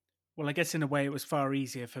 So Well, I guess in a way it was far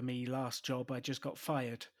easier for me. Last job, I just got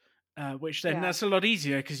fired, which then yeah, that's a lot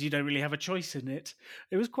easier because you don't really have a choice in it.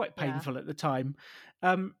 It was quite yeah. painful at the time.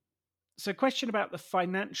 Um, so, question about the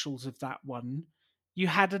financials of that one. You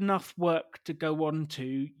had enough work to go on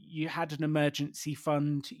to. You had an emergency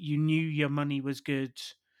fund. You knew your money was good.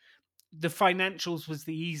 The financials was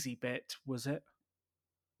the easy bit, was it?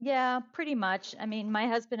 Yeah, pretty much. I mean, my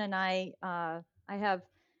husband and I have,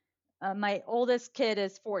 my oldest kid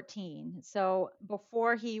is 14. So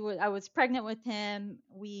before I was pregnant with him,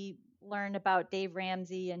 we learned about Dave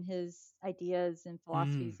Ramsey and his ideas and Mm.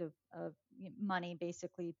 philosophies of money,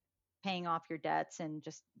 basically paying off your debts and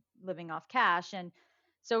just living off cash. And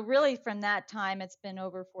so really from that time, it's been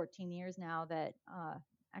over 14 years now that,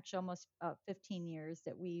 actually almost 15 years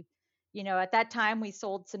that at that time we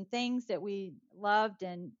sold some things that we loved,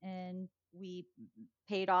 and we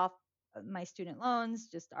paid off my student loans,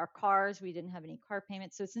 just our cars. We didn't have any car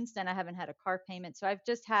payments. So since then, I haven't had a car payment. So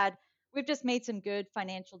we've just made some good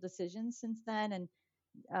financial decisions since then, and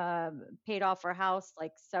paid off our house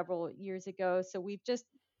like several years ago. So we've just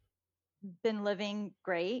been living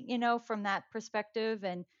great, from that perspective,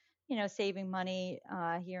 and saving money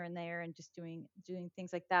here and there, and just doing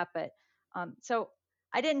things like that. But so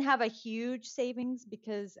I didn't have a huge savings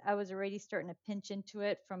because I was already starting to pinch into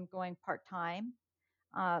it from going part time.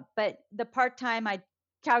 But the part time, I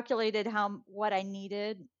calculated what I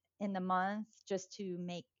needed in the month just to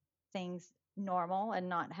make things normal and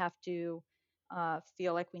not have to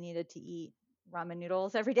feel like we needed to eat ramen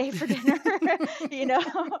noodles every day for dinner. you know.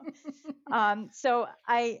 So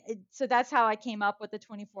that's how I came up with the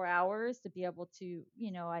 24 hours to be able to,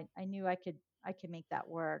 I knew I could I could make that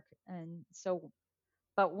work. And so,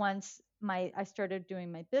 but once I started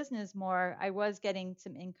doing my business more, I was getting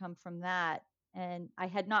some income from that, and I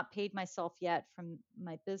had not paid myself yet from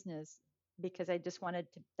my business because I just wanted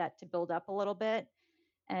that to build up a little bit.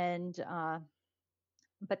 And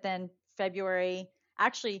but then February,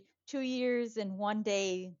 actually 2 years and 1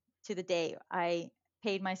 day to the day, I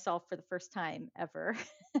paid myself for the first time ever.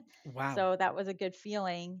 Wow. So that was a good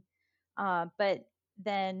feeling. But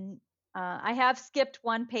then I have skipped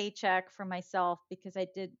one paycheck for myself because I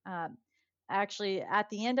did actually at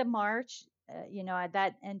the end of March.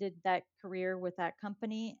 That ended that career with that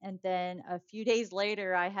company, and then a few days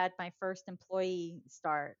later, I had my first employee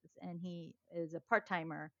start, and he is a part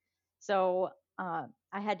timer. So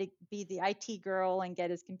I had to be the IT girl and get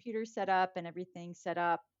his computer set up and everything set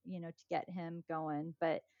up, to get him going.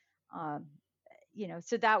 But um,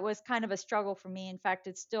 so that was kind of a struggle for me. In fact,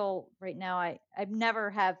 it's still right now. I've never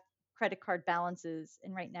have credit card balances,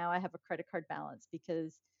 and right now I have a credit card balance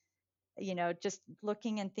because just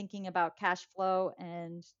looking and thinking about cash flow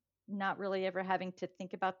and not really ever having to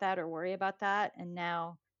think about that or worry about that. And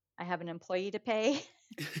now I have an employee to pay.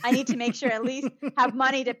 I need to make sure at least have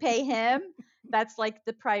money to pay him. That's like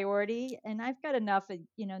the priority. And I've got enough, in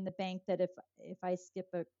the bank that if I skip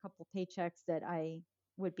a couple paychecks that I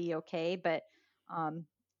would be okay. Um,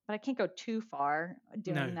 but I can't go too far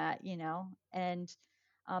doing No. that. And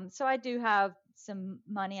so I do have some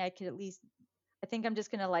money I could at least. I think I'm just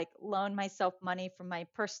going to like loan myself money from my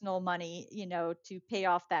personal money, to pay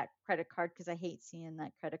off that credit card because I hate seeing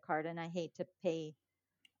that credit card and I hate to pay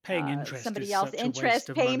Paying interest is somebody else such a waste interest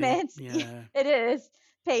of money. payments. Yeah. It is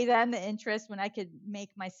pay them the interest when I could make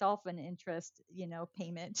myself an interest,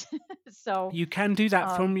 payment. So, You can do that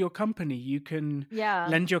um, from your company. You can yeah,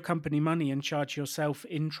 lend your company money and charge yourself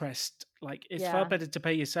interest. Like, it's far yeah, better to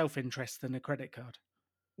pay yourself interest than a credit card.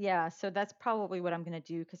 yeah. So that's probably what I'm going to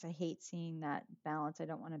do because I hate seeing that balance. I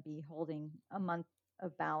don't want to be holding a month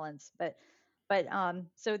of balance, but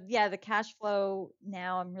so yeah, the cash flow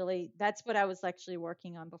now that's what I was actually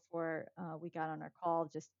working on before we got on our call,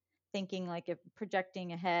 just thinking like if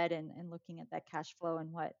projecting ahead and looking at that cash flow and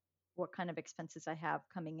what kind of expenses I have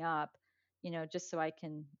coming up, just so I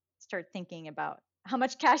can start thinking about how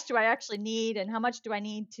much cash do I actually need and how much do I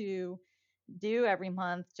need to do every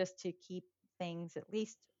month just to keep things at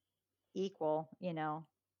least equal.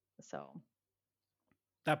 So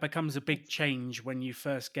That becomes a big it's change when you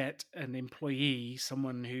first get an employee,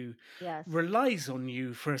 someone who yes, relies on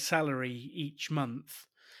you for a salary each month.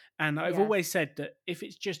 And I've yes, always said that if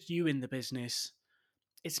it's just you in the business,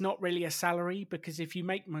 it's not really a salary, because if you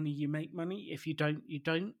make money, you make money. If you don't, you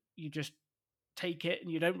don't. You just take it,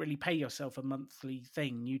 and you don't really pay yourself a monthly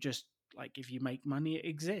thing. You just, like, if you make money, it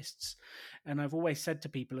exists. And I've always said to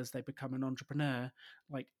people as they become an entrepreneur,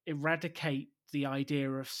 like, eradicate the idea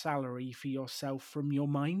of salary for yourself from your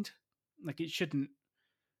mind. Like, it shouldn't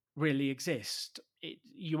really exist.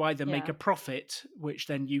 You either make yeah, a profit, which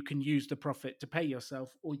then you can use the profit to pay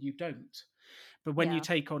yourself, or you don't. But when you yeah,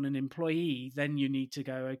 take on an employee, then you need to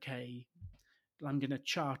go, okay, I'm going to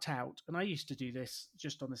chart out. And I used to do this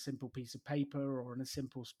just on a simple piece of paper or on a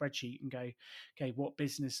simple spreadsheet and go, okay, what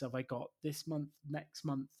business have I got this month, next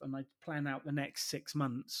month? And I plan out the next 6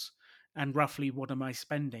 months and roughly what am I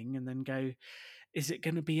spending? And then go, is it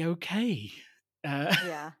going to be okay? Uh,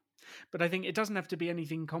 yeah, but I think it doesn't have to be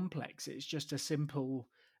anything complex. It's just a simple,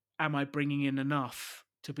 am I bringing in enough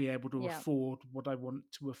to be able to yeah. afford what I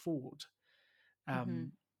want to afford? Hmm.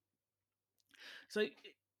 Um, So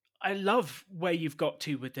I love where you've got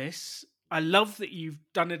to with this. I love that you've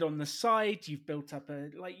done it on the side. You've built up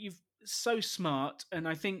you've so smart. And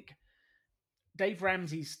I think Dave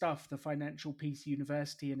Ramsey's stuff, the Financial Peace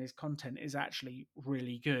University, and his content is actually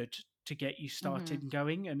really good to get you Hmm. started and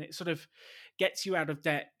going. And it sort of gets you out of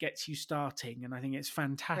debt, gets you starting. And I think it's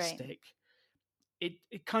Right. fantastic.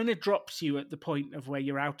 It kind of drops you at the point of where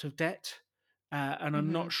you're out of debt. And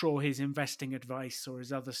I'm Hmm. not sure his investing advice or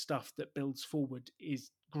his other stuff that builds forward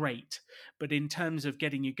is great. But in terms of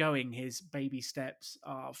getting you going, his baby steps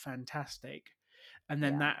are fantastic. And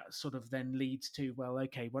then Yeah. that sort of then leads to, well,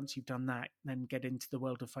 okay, once you've done that, then get into the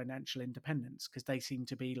world of financial independence, because they seem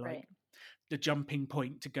to be like Right. the jumping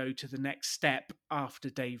point to go to the next step after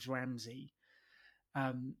Dave Ramsey.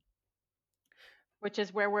 Um, Which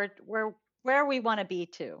is where we want to be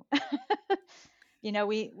too.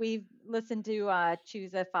 We've listened to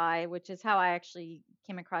Choose FI, which is how I actually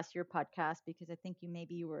came across your podcast because I think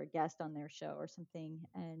you were a guest on their show or something.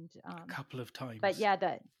 And a couple of but times.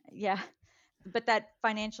 yeah, but that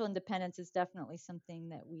financial independence is definitely something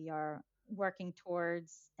that we are working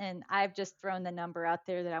towards. And I've just thrown the number out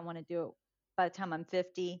there that I want to do it by the time I'm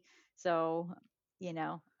 50. So, you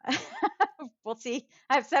know, we'll see.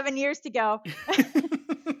 I have 7 years to go.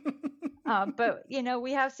 But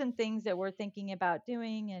we have some things that we're thinking about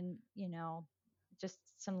doing, and just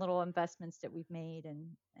some little investments that we've made,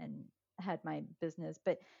 and had my business.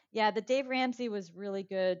 But yeah, the Dave Ramsey was really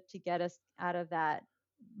good to get us out of that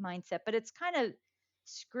mindset. But it's kind of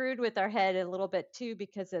screwed with our head a little bit too,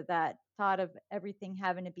 because of that thought of everything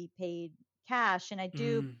having to be paid cash. And I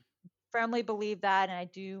do Mm, firmly believe that, and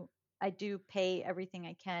I do pay everything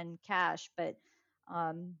I can cash. But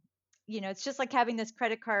um it's just like having this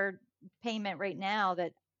credit card payment right now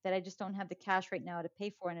that I just don't have the cash right now to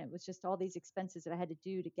pay for, and it was just all these expenses that I had to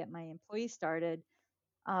do to get my employees started.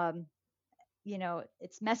 um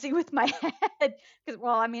it's messing with my head, because,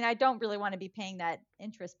 well, I mean, I don't really want to be paying that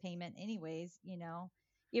interest payment anyways,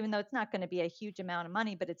 even though it's not going to be a huge amount of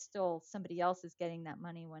money, but it's still somebody else is getting that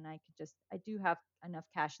money, when I do have enough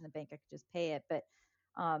cash in the bank, I could just pay it. But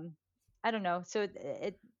um I don't know. So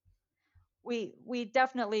we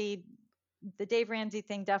definitely, the Dave Ramsey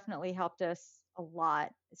thing definitely helped us a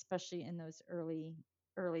lot, especially in those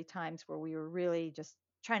early times where we were really just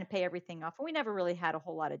trying to pay everything off. And we never really had a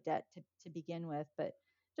whole lot of debt to begin with, but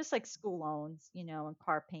just like school loans, and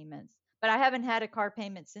car payments. But I haven't had a car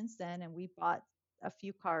payment since then, and we bought a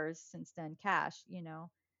few cars since then, cash.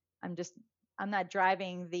 I'm just I'm not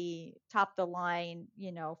driving the top the line,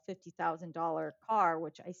 $50,000 car,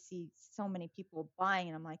 which I see so many people buying,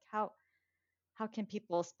 and I'm like, how can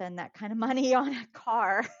people spend that kind of money on a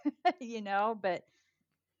car? But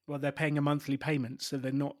well, they're paying a monthly payment, so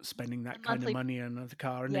they're not spending a that kind of monthly, money on another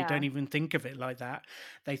car, and they don't yeah, even think of it like that.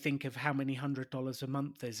 They think of how many $100 a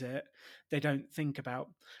month is it. They don't think about,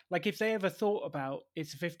 like, if they ever thought about,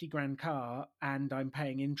 it's a 50 grand car and I'm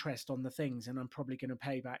paying interest on the things and I'm probably going to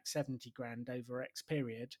pay back 70 grand over X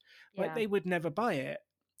period, like, yeah, they would never buy it.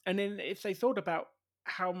 And then if they thought about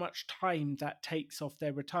how much time that takes off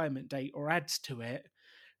their retirement date or adds to it,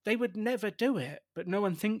 they would never do it, but no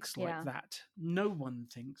one thinks like yeah, that. No one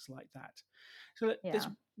thinks like that. So there's yeah.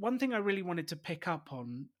 one thing I really wanted to pick up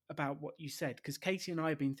on about what you said, because Katie and I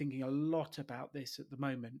have been thinking a lot about this at the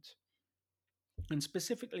moment, and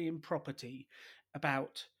specifically in property,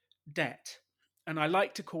 about debt. And I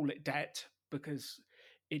like to call it debt because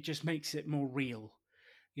it just makes it more real.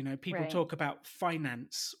 People Right. talk about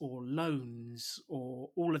finance or loans or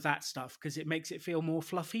all of that stuff because it makes it feel more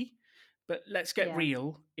fluffy. But let's get Yeah.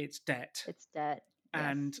 real, it's debt. It's debt.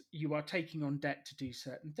 And Yes. you are taking on debt to do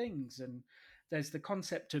certain things. And there's the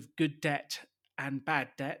concept of good debt and bad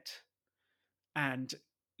debt. And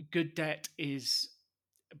good debt is,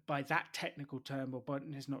 by that technical term, or but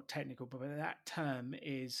it's not technical, but by that term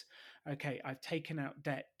is, okay, I've taken out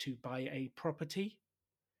debt to buy a property,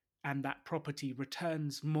 and that property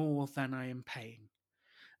returns more than I am paying.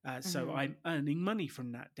 So Mhm. I'm earning money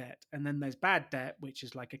from that debt. And then there's bad debt, which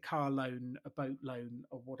is like a car loan, a boat loan,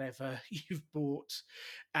 or whatever you've bought.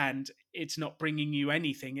 And it's not bringing you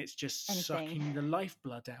anything, it's just Anything. sucking the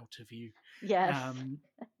lifeblood out of you. Yes. Um,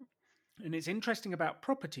 and it's interesting about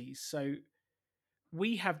properties. So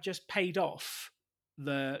we have just paid off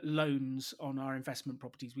the loans on our investment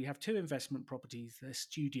properties. We have two investment properties, they're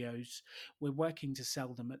studios. We're working to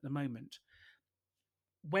sell them at the moment.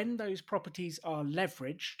 When those properties are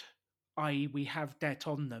leveraged, i.e., we have debt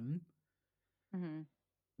on them, Mhm.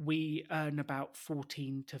 we earn about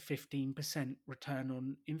 14 to 15% return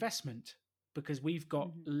on investment because we've got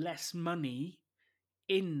Mhm. less money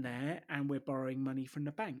in there and we're borrowing money from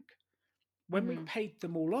the bank. When we've Mhm. paid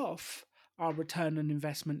them all off, our return on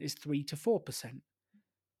investment is 3 to 4%,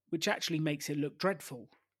 which actually makes it look dreadful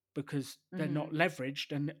because they're not Mhm.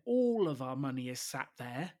 leveraged and all of our money is sat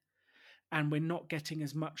there and we're not getting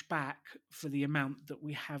as much back for the amount that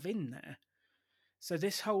we have in there. So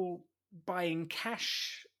this whole buying for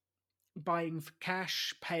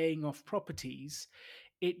cash, paying off properties,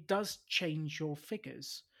 it does change your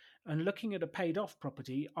figures. And looking at a paid off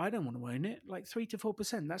property, I don't want to own it. Like 3 to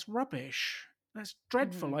 4%, that's rubbish. That's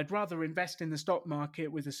dreadful. Mhm. I'd rather invest in the stock market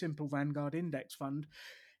with a simple Vanguard index fund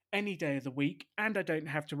any day of the week, and I don't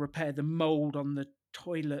have to repair the mold on the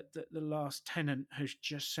toilet that the last tenant has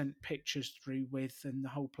just sent pictures through with, and the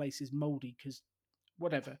whole place is moldy because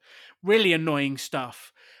whatever. Really annoying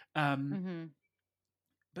stuff. Um, Mhm.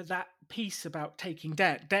 but that piece about taking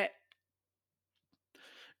debt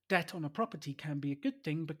on a property can be a good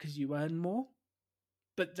thing because you earn more.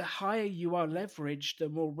 But the higher you are leveraged, the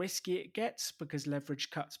more risky it gets because leverage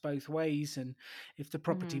cuts both ways. And if the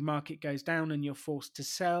property Mhm. market goes down and you're forced to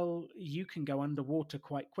sell, you can go underwater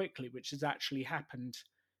quite quickly, which has actually happened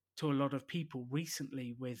to a lot of people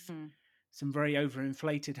recently with Mhm. some very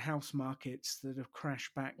overinflated house markets that have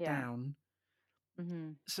crashed back Yeah. down.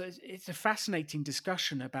 Mhm. So it's a fascinating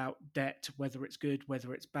discussion about debt, whether it's good,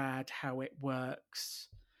 whether it's bad, how it works.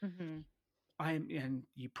 Mhm. And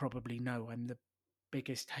you probably know, I'm the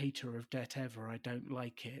biggest hater of debt ever. I don't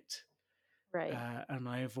like it. Right. And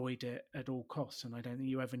I avoid it at all costs. And I don't think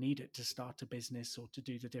you ever need it to start a business or to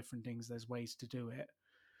do the different things. There's ways to do it.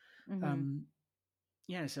 Mhm. Um,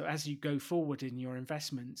 yeah. So as you go forward in your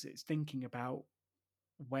investments, it's thinking about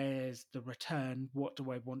where's the return? What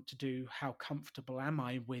do I want to do? How comfortable am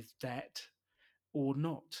I with debt or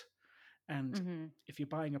not? And Mhm. if you're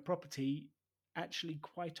buying a property, actually,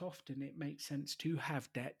 quite often it makes sense to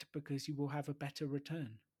have debt because you will have a better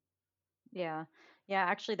return. Yeah. Yeah,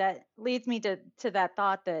 actually that leads me to that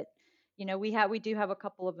thought that we do have a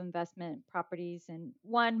couple of investment properties, and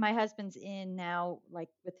one my husband's in now, like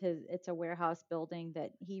with his, it's a warehouse building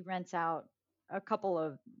that he rents out a couple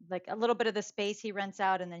of, like a little bit of the space he rents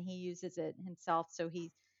out, and then he uses it himself, so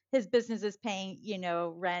his business is paying,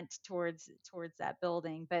 rent towards that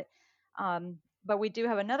building. But we do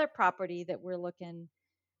have another property that we're looking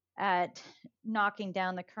at knocking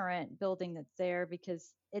down the current building that's there,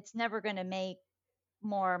 because it's never going to make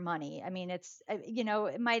more money. I mean,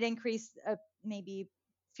 it might increase maybe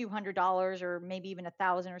a few $100s or maybe even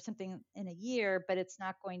 1,000 or something in a year, but it's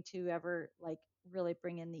not going to ever like really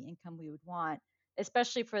bring in the income we would want,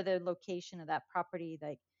 especially for the location of that property.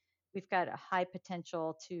 Like we've got a high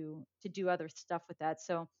potential to do other stuff with that.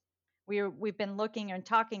 So we've been looking and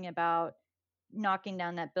talking about knocking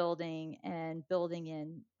down that building and building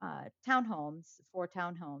in townhomes, 4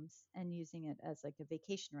 townhomes, and using it as like a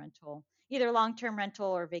vacation rental, either long-term rental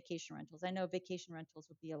or vacation rentals. I know vacation rentals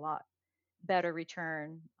would be a lot better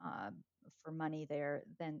return for money there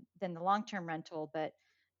than the long-term rental, but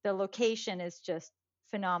the location is just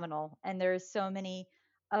phenomenal, and there's so many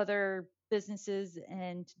other businesses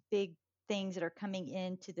and big things that are coming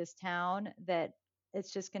into this town that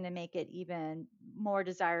it's just going to make it even more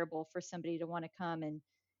desirable for somebody to want to come and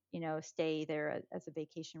stay there as a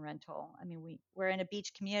vacation rental. I mean, we're in a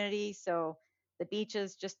beach community, so the beach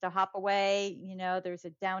is just a hop away. There's a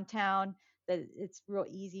downtown that it's real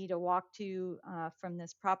easy to walk to from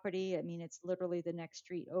this property. I mean, it's literally the next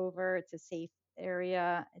street over. It's a safe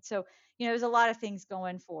area. And so, there's a lot of things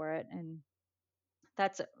going for it. And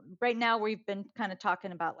that's right now we've been kind of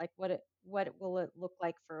talking about like what will it look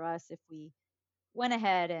like for us if we went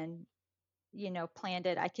ahead and planned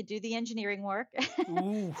it. I could do the engineering work,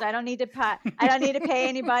 Ooh. so I don't need to pay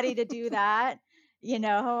anybody to do that.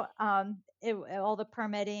 All the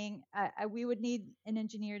permitting. We would need an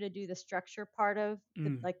engineer to do the structure part of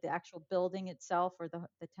Mm. the actual building itself or the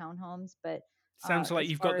townhomes. But Sounds like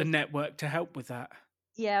as you've got far the as network to help with that.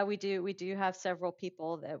 yeah, we do have several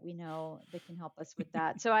people that we know that can help us with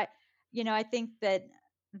that. So I think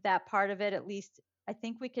that part of it, at least, I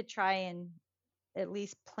think we could try and at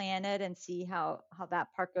least plan it and see how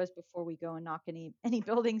that part goes before we go and knock any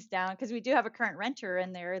buildings down, because we do have a current renter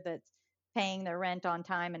in there that's paying their rent on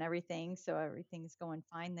time and everything, so everything's going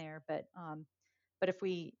fine there. But if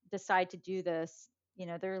we decide to do this,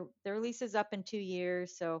 their lease is up in 2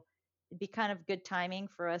 years, so it'd be kind of good timing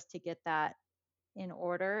for us to get that in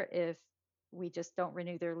order if we just don't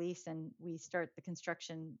renew their lease and we start the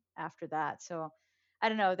construction after that. So I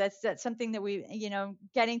don't know. That's something that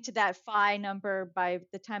getting to that FI number by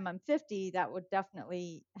the time I'm 50, that would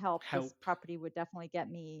definitely help. This Help. property would definitely get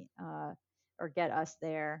me or get us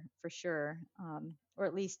there for sure, or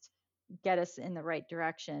at least get us in the right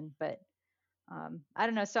direction. But I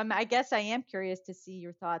don't know. So I guess I am curious to see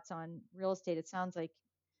your thoughts on real estate. It sounds like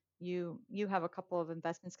you have a couple of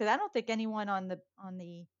investments, because I don't think anyone on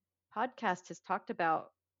the podcast has talked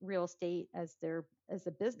about real estate as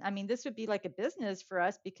a business. I mean, this would be like a business for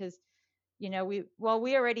us, because we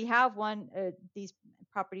already have one these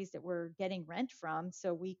properties that we're getting rent from,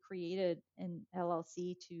 so we created an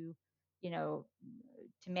LLC to you know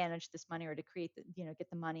to manage this money, or to create the get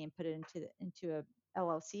the money and put it into a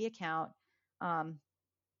LLC account. um,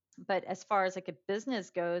 but as far as like a business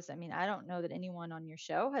goes, I mean, I don't know that anyone on your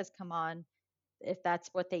show has come on, if that's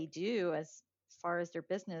what they do as far as their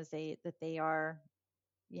business, that they are,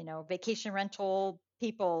 vacation rental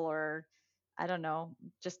people, or I don't know,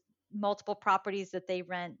 just multiple properties that they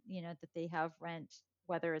rent, that they have rent,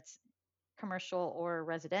 whether it's commercial or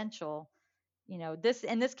residential. This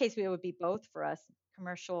in this case, it would be both for us,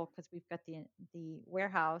 commercial, because we've got the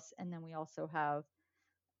warehouse, and then we also have,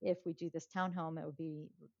 if we do this townhome, it would be,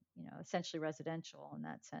 essentially residential in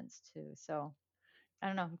that sense too. So I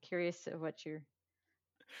don't know. I'm curious of what your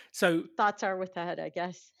So, thoughts are with that, I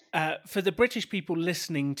guess. for the British people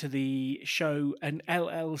listening to the show, an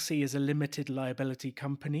LLC is a limited liability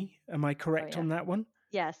company. Am I Oh correct yeah. on that one?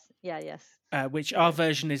 Yes. Yeah. Yes. which our Yes.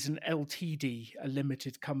 version is an LTD, a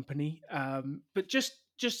limited company. But just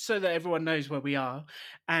so that everyone knows where we are,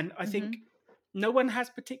 and I think Mhm. no one has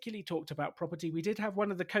particularly talked about property. We did have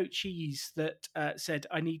one of the coachees that said,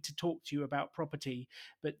 "I need to talk to you about property,"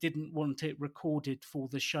 but didn't want it recorded for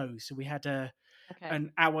the show. So we had Okay.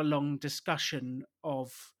 an hour-long discussion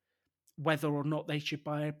of whether or not they should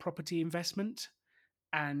buy a property investment.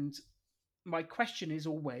 And my question is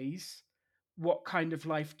always, what kind of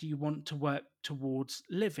life do you want to work towards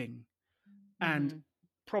living? And Mhm.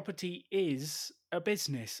 property is a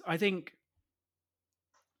business. I think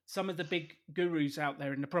some of the big gurus out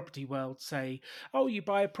there in the property world say, oh, you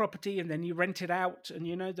buy a property and then you rent it out, and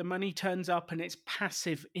the money turns up and it's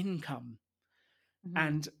passive income. Mhm.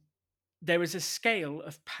 And there is a scale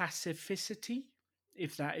of passivity,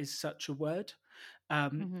 if that is such a word.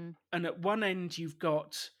 Um, Mhm. and at one end, you've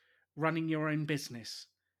got running your own business,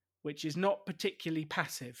 which is not particularly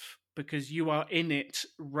passive because you are in it,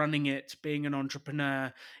 running it, being an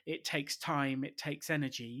entrepreneur. It takes time, it takes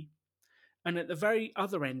energy. And at the very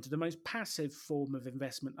other end, the most passive form of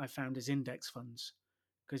investment I found is index funds,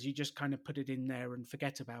 because you just kind of put it in there and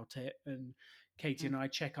forget about it. And Katie Mhm. and I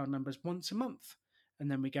check our numbers once a month. And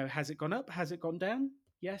then we go, has it gone up? Has it gone down?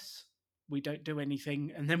 Yes. We don't do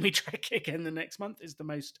anything. And then we check again the next month, is the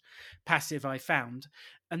most passive I found.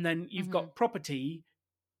 And then you've Mhm. got property,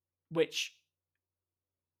 which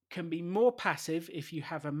can be more passive if you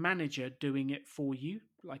have a manager doing it for you,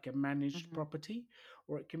 like a managed Mhm. property,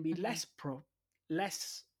 or it can be Mhm. less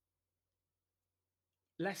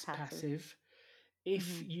less Passive. passive if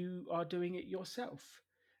Mhm. you are doing it yourself.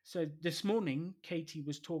 So this morning, Katie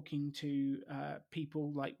was talking to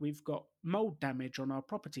people like, we've got mold damage on our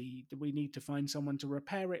property. We need to find someone to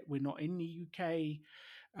repair it. We're not in the UK.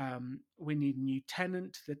 We need a new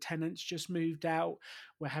tenant. The tenant's just moved out.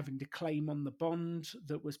 We're having to claim on the bond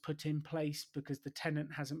that was put in place because the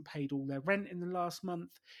tenant hasn't paid all their rent in the last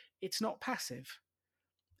month. It's not passive.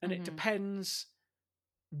 And it Mhm. depends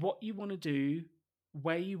what you want to do,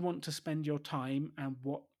 where you want to spend your time, and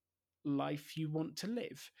what life you want to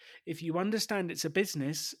live. If you understand it's a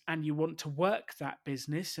business and you want to work that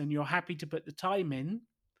business and you're happy to put the time in,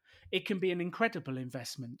 it can be an incredible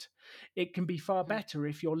investment. It can be far Mhm. better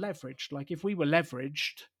if you're leveraged. Like if we were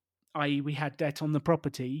leveraged, i.e., we had debt on the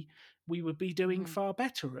property, we would be doing Mhm. far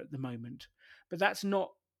better at the moment. But that's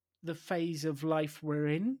not the phase of life we're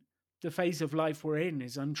in. The phase of life we're in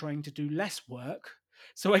is I'm trying to do less work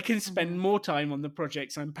so I can spend Mhm. more time on the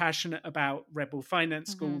projects I'm passionate about, Rebel Finance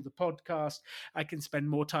School, Mhm. the podcast. I can spend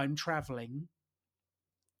more time traveling.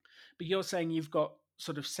 But you're saying you've got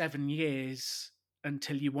sort of 7 years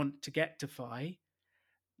until you want to get to FI.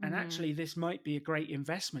 And Mhm. actually, this might be a great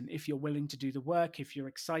investment if you're willing to do the work, if you're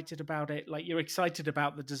excited about it, like you're excited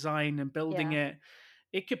about the design and building Yeah. it.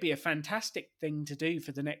 It could be a fantastic thing to do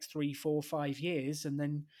for the next 3, 4, 5 years. And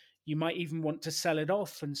then you might even want to sell it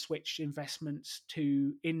off and switch investments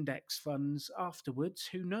to index funds afterwards.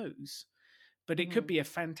 Who knows? But it could Mhm. be a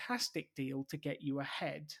fantastic deal to get you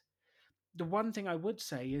ahead. The one thing I would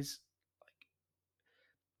say is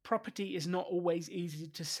property is not always easy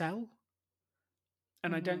to sell.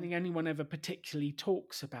 And I don't Mhm. think anyone ever particularly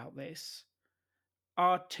talks about this.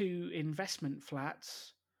 Our two investment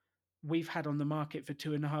flats we've had on the market for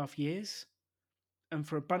 2.5 years. And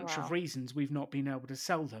for a Oh bunch of wow. reasons, we've not been able to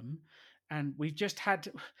sell them. And we've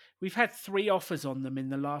had 3 offers on them in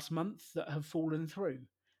the last month that have fallen through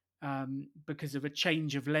because of a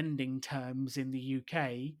change of lending terms in the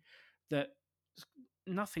UK that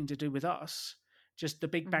nothing to do with us. Just the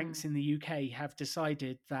big Mhm. banks in the UK have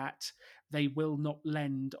decided that they will not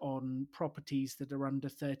lend on properties that are under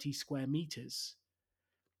 30 square meters,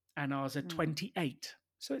 and ours are Mm. 28.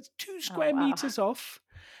 So it's two Oh square wow. meters off.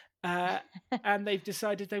 Uh, and they've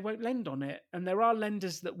decided they won't lend on it. And there are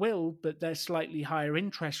lenders that will, but they're slightly higher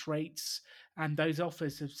interest rates. And those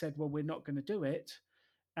offers have said, well, we're not going to do it.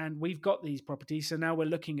 And we've got these properties. So now we're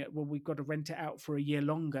looking at, well, we've got to rent it out for a year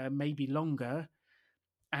longer, maybe longer,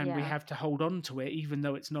 and we Yeah. have to hold on to it, even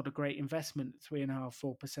though it's not a great investment, 3.5,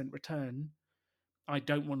 4% return. I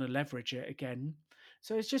don't want to leverage it again.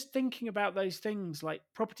 So it's just thinking about those things.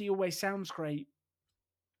 Like property always sounds great,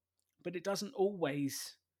 but it doesn't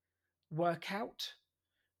always work out.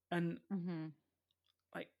 And Mhm.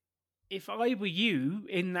 like, if I were you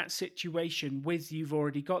in that situation with you've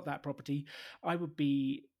already got that property, I would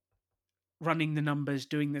be running the numbers,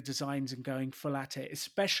 doing the designs, and going full at it,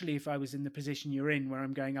 especially if I was in the position you're in where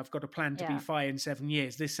I'm going, I've got a plan to be Yeah. FI in 7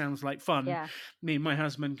 years. This sounds like fun. Yeah. Me and my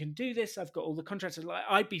husband can do this. I've got all the contracts. Like,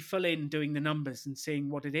 I'd be full in doing the numbers and seeing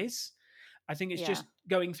what it is. I think it's Yeah. just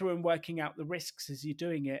going through and working out the risks as you're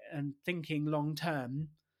doing it and thinking long term,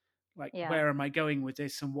 like, Yeah. where am I going with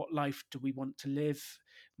this and what life do we want to live?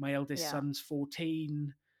 My eldest Yeah. son's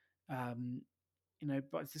 14. Um,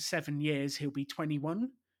 by the 7 years, he'll be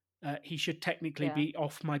 21. He should technically Yeah. be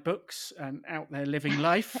off my books and out there living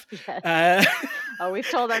life. Yes. Uh, Oh, we've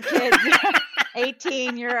told our kids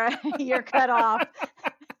 18, you're cut off.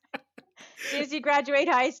 As soon as you graduate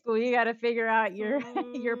high school, you got to figure out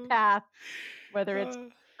your path, whether it's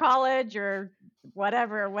college or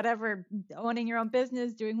whatever, owning your own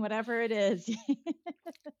business, doing whatever it is.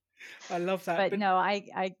 I love that. But But no, I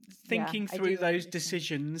yeah, thinking I through do like those what you're saying.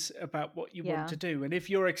 decisions about what you want Yeah. to do, and if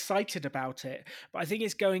you're excited about it, but I think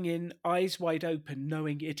it's going in eyes wide open,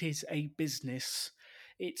 knowing it is a business.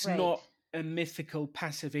 It's Right. not a mythical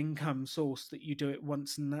passive income source that you do it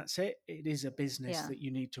once and that's it. It is a business Yeah. that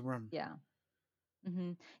you need to run. Yeah.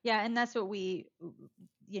 Yeah, and that's what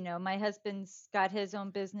my husband's got his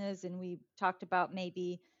own business, and we talked about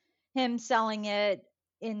maybe him selling it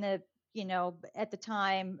in at the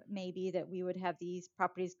time, maybe that we would have these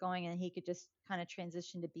properties going and he could just kind of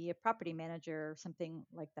transition to be a property manager or something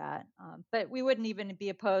like that. But we wouldn't even be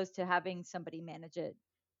opposed to having somebody manage it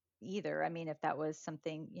either. I mean, if that was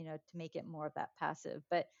something, to make it more of that passive.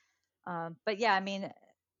 But yeah, I mean,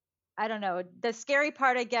 I don't know. The scary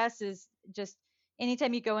part, I guess, is just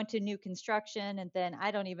anytime you go into new construction, and then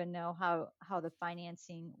I don't even know how the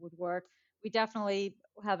financing would work. We definitely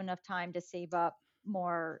have enough time to save up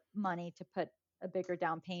more money to put a bigger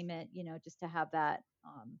down payment, just to have that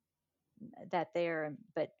there.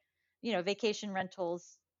 But vacation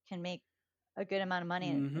rentals can make a good amount of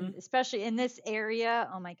money, and Hmm. especially in this area.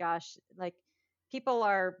 Oh my gosh, like people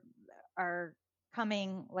are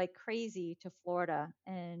coming like crazy to Florida,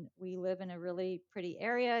 and we live in a really pretty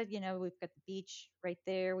area. We've got the beach right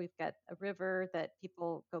there. We've got a river that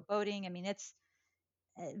people go boating. I mean, it's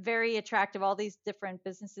very attractive. All these different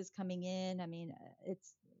businesses coming in. I mean,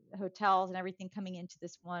 it's hotels and everything coming into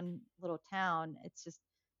this one little town. It's just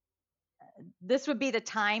this would be the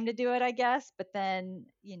time to do it, I guess. But then,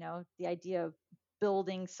 the idea of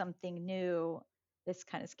building something new is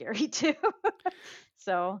kind of scary too.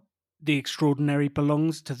 So, The extraordinary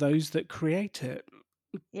belongs to those that create it.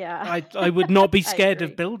 yeah, I would not be I scared of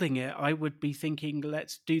agree. building it. I would be thinking,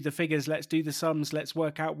 let's do the figures, let's do the sums, let's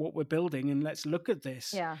work out what we're building, and let's look at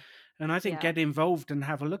this. Yeah, And I think yeah, get involved and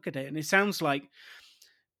have a look at it. And it sounds like,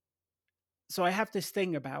 so I have this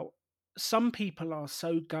thing about some people are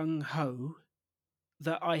so gung ho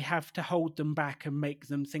that I have to hold them back and make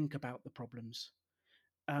them think about the problems.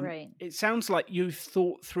 right. It sounds like you've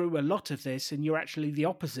thought through a lot of this and you're actually the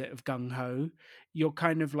opposite of gung ho. You're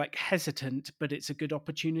kind of like hesitant, but it's a good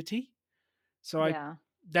opportunity. So Yeah,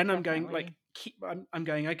 I'm going like, definitely. I'm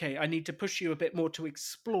going, okay, I need to push you a bit more to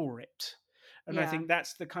explore it. And I Yeah, think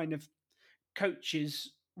that's the kind of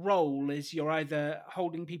coach's role, is you're either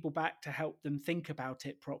holding people back to help them think about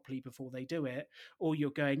it properly before they do it, or you're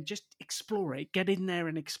going, just explore it, get in there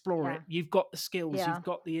and explore it. yeah, You've got the skills, yeah, you've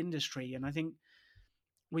got the industry. And I think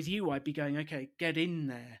with you, I'd be going, okay, get in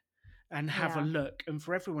there and have a yeah, look. And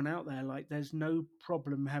for everyone out there, like, there's no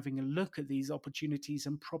problem having a look at these opportunities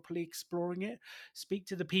and properly exploring it. Speak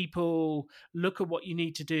to the people, look at what you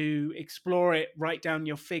need to do, explore it, write down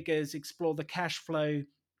your figures, explore the cash flow,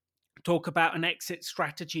 talk about an exit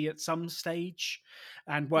strategy at some stage,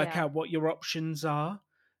 and work yeah, out what your options are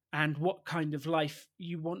and what kind of life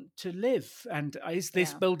you want to live, and is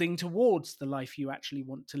this yeah, building towards the life you actually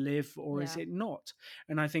want to live, or is yeah, it not?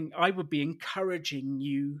 And I think I would be encouraging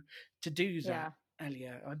you to do that, yeah.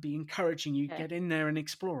 Elia. I'd be encouraging you, Okay. get in there and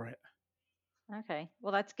explore it. Okay.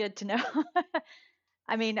 Well, that's good to know.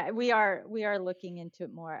 I mean, we are looking into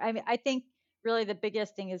it more. I mean, I think really the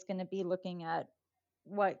biggest thing is going to be looking at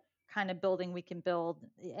what kind of building we can build.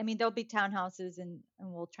 I mean, there'll be townhouses, and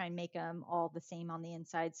we'll try and make them all the same on the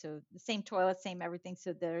inside, so the same toilet, same everything,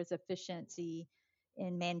 so there's efficiency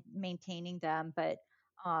in maintaining them. But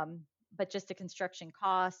just the construction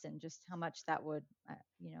costs and just how much that would,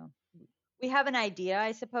 we have an idea,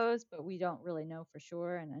 I suppose, but we don't really know for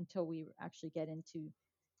sure. And until we actually get into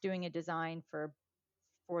doing a design for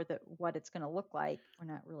the what it's going to look like, we're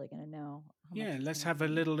not really going to know how much Yeah, it's let's going to have a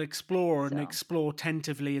be. little explore and So, explore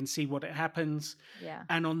tentatively and see what it happens. yeah.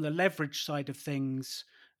 And on the leverage side of things,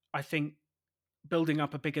 I think building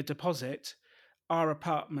up a bigger deposit, our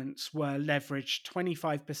apartments were leveraged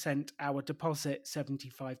 25% our deposit,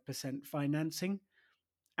 75% financing.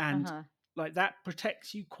 And Uh-huh. like that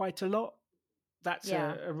protects you quite a lot. That's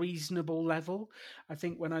Yeah. a reasonable level. I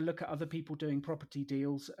think when I look at other people doing property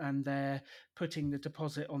deals and they're putting the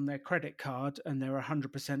deposit on their credit card and they're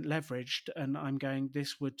 100% leveraged, and I'm going,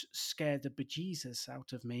 this would scare the bejesus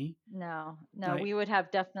out of me. No, no, Like, we would have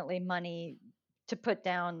definitely money to put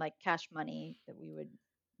down, like cash money that we would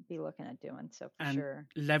be looking at doing. So for and sure.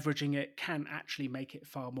 leveraging it can actually make it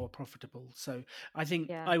far more profitable. So I think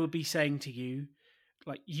Yeah. I would be saying to you,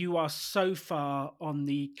 like, you are so far on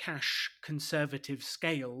the cash conservative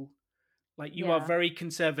scale. Like, you are Yeah. very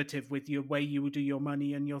conservative with your way you will do your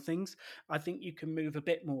money and your things. I think you can move a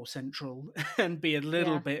bit more central and be a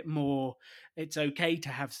little Yeah. bit more. It's okay to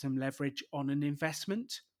have some leverage on an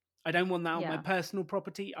investment. I don't want that on my Yeah. personal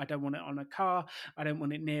property. I don't want it on a car. I don't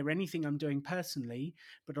want it near anything I'm doing personally.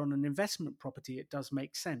 But on an investment property, it does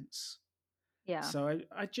make sense. Yeah. So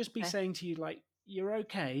I'd just be Okay. saying to you, like, you're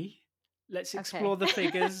okay. Let's Okay. explore the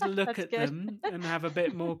figures, look That's at good. them, and have a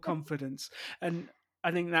bit more confidence. And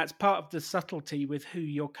I think that's part of the subtlety with who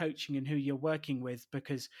you're coaching and who you're working with,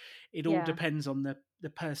 because it all Yeah. depends on the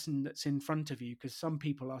person that's in front of you. Because some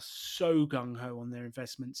people are so gung ho on their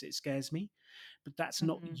investments, it scares me. But that's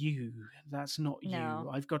not Hmm. you. That's not you. No.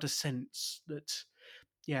 I've got a sense that,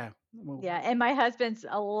 yeah, well, Yeah. And my husband's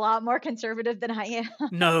a lot more conservative than I am.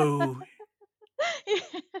 no.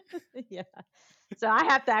 Yeah. So I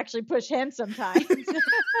have to actually push him sometimes.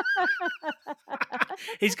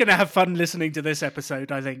 He's going to have fun listening to this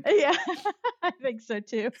episode, I think. Yeah. I think so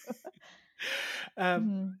too. Um,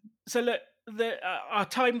 Mhm. so look, our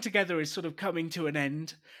time together is sort of coming to an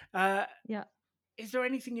end. Uh, Yeah. is there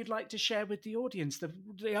anything you'd like to share with the audience,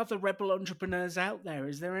 the other rebel entrepreneurs out there?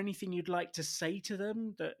 Is there anything you'd like to say to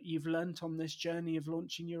them that you've learnt on this journey of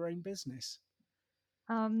launching your own business?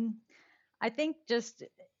 Um, I think just,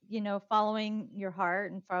 following your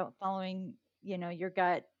heart and following, your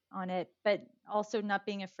gut on it, but also not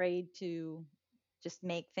being afraid to just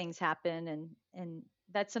make things happen. And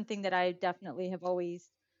that's something that I definitely have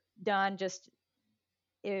always done. Just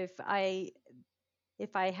if I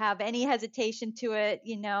if I have any hesitation to it,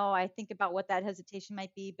 I think about what that hesitation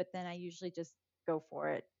might be, but then I usually just go for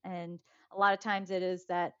it. And a lot of times it is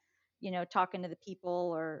that, talking to the people,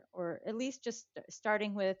 or at least just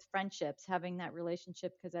starting with friendships, having that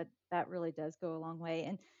relationship, because that really does go a long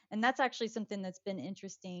way. And that's actually something that's been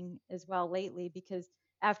interesting as well lately, because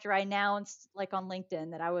after I announced, like on LinkedIn,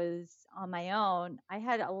 that I was on my own, I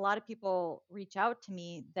had a lot of people reach out to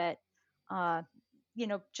me that uh,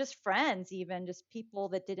 just friends, even just people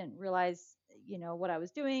that didn't realize, what I was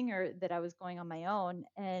doing, or that I was going on my own.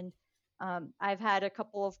 And I've had a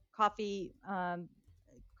couple of coffee,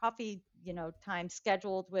 time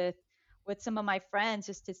scheduled with some of my friends,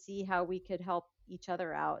 just to see how we could help each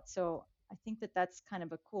other out. So I think that that's kind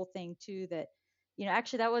of a cool thing too. That,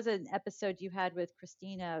 actually, that was an episode you had with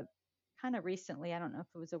Christina kind of recently. I don't know if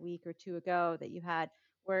it was a week or two ago that you had,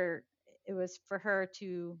 where it was for her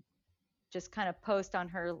to just kind of post on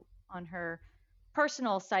her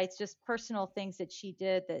personal sites, just personal things that she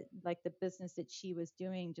did, that like the business that she was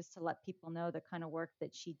doing, just to let people know the kind of work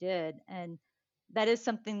that she did. And that is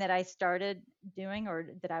something that I started doing, or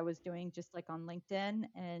that I was doing, just like on LinkedIn.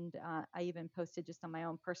 And I even posted just on my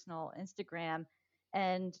own personal Instagram.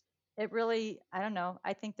 And it really, I don't know,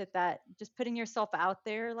 I think that just putting yourself out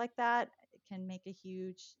there like that can make a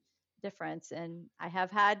huge difference. And I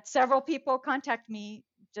have had several people contact me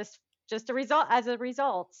just a result as a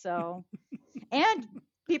result. So, and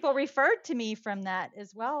people referred to me from that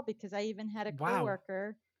as well, because I even had a Wow.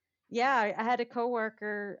 coworker. Yeah, I had a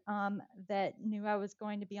coworker that knew I was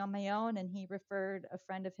going to be on my own, and he referred a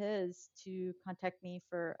friend of his to contact me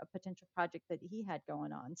for a potential project that he had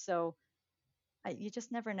going on. So you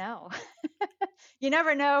just never know. You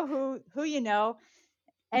never know who you know.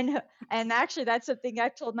 And actually, that's something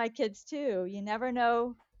I've told my kids too. You never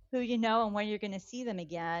know who you know and when you're going to see them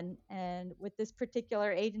again. And with this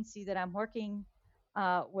particular agency that I'm working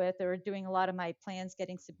with, or doing a lot of my plans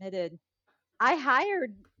getting submitted, I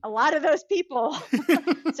hired a lot of those people.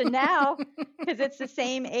 So now, because it's the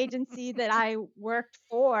same agency that I worked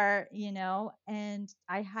for, and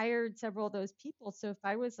I hired several of those people. So if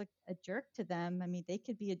I was like a jerk to them, I mean, they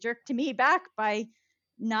could be a jerk to me back by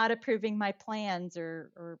not approving my plans,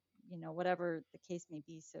 or whatever the case may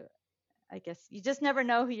be. So I guess you just never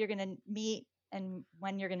know who you're going to meet and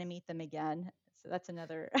when you're going to meet them again. So that's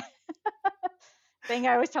another thing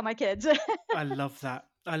I always tell my kids. I love that.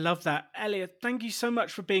 I love that. Elliot, thank you so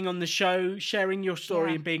much for being on the show, sharing your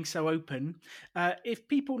story Yeah. and being so open. If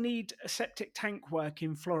people need a septic tank work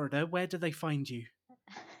in Florida, where do they find you?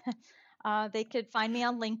 They could find me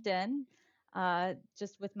on LinkedIn.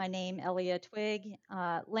 just with my name, Elia Twig.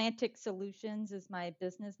 Atlantic Solutions is my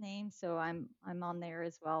business name, so I'm on there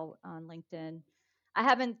as well on LinkedIn. I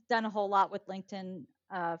haven't done a whole lot with LinkedIn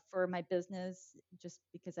for my business just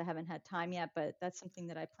because I haven't had time yet, but that's something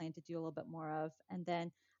that I plan to do a little bit more of. And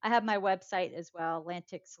then I have my website as well,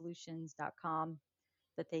 atlanticsolutions.com,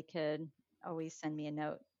 that they could always send me a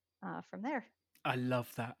note from there. I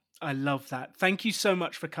love that. I love that. Thank you so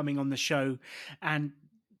much for coming on the show. And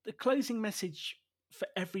the closing message for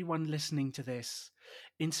everyone listening to this,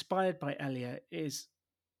 inspired by Elia, is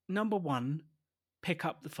number one, pick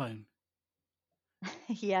up the phone.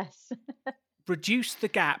 Yes. Reduce the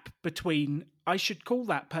gap between I should call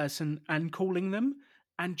that person and calling them,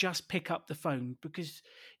 and just pick up the phone, because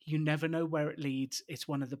you never know where it leads. It's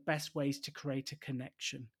one of the best ways to create a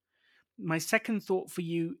connection. My second thought for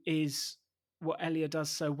you is what Elia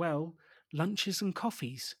does so well: lunches and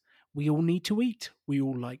coffees. We all need to eat. We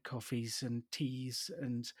all like coffees and teas,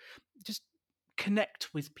 and just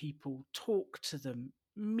connect with people, talk to them,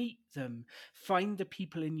 meet them, find the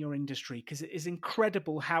people in your industry, because it is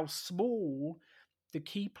incredible how small the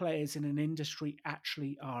key players in an industry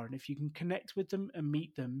actually are. And if you can connect with them and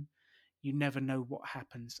meet them, you never know what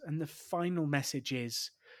happens. And the final message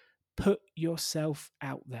is put yourself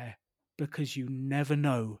out there, because you never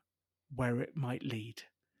know where it might lead.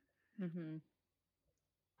 Mm-hmm.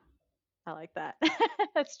 I like that.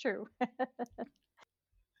 That's true.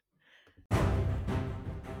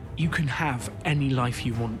 You can have any life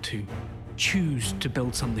you want to. Choose to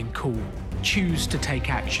build something cool. Choose to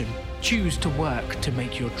take action. Choose to work to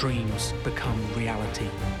make your dreams become reality.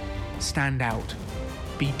 Stand out.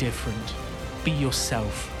 Be different. Be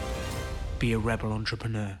yourself. Be a rebel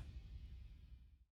entrepreneur.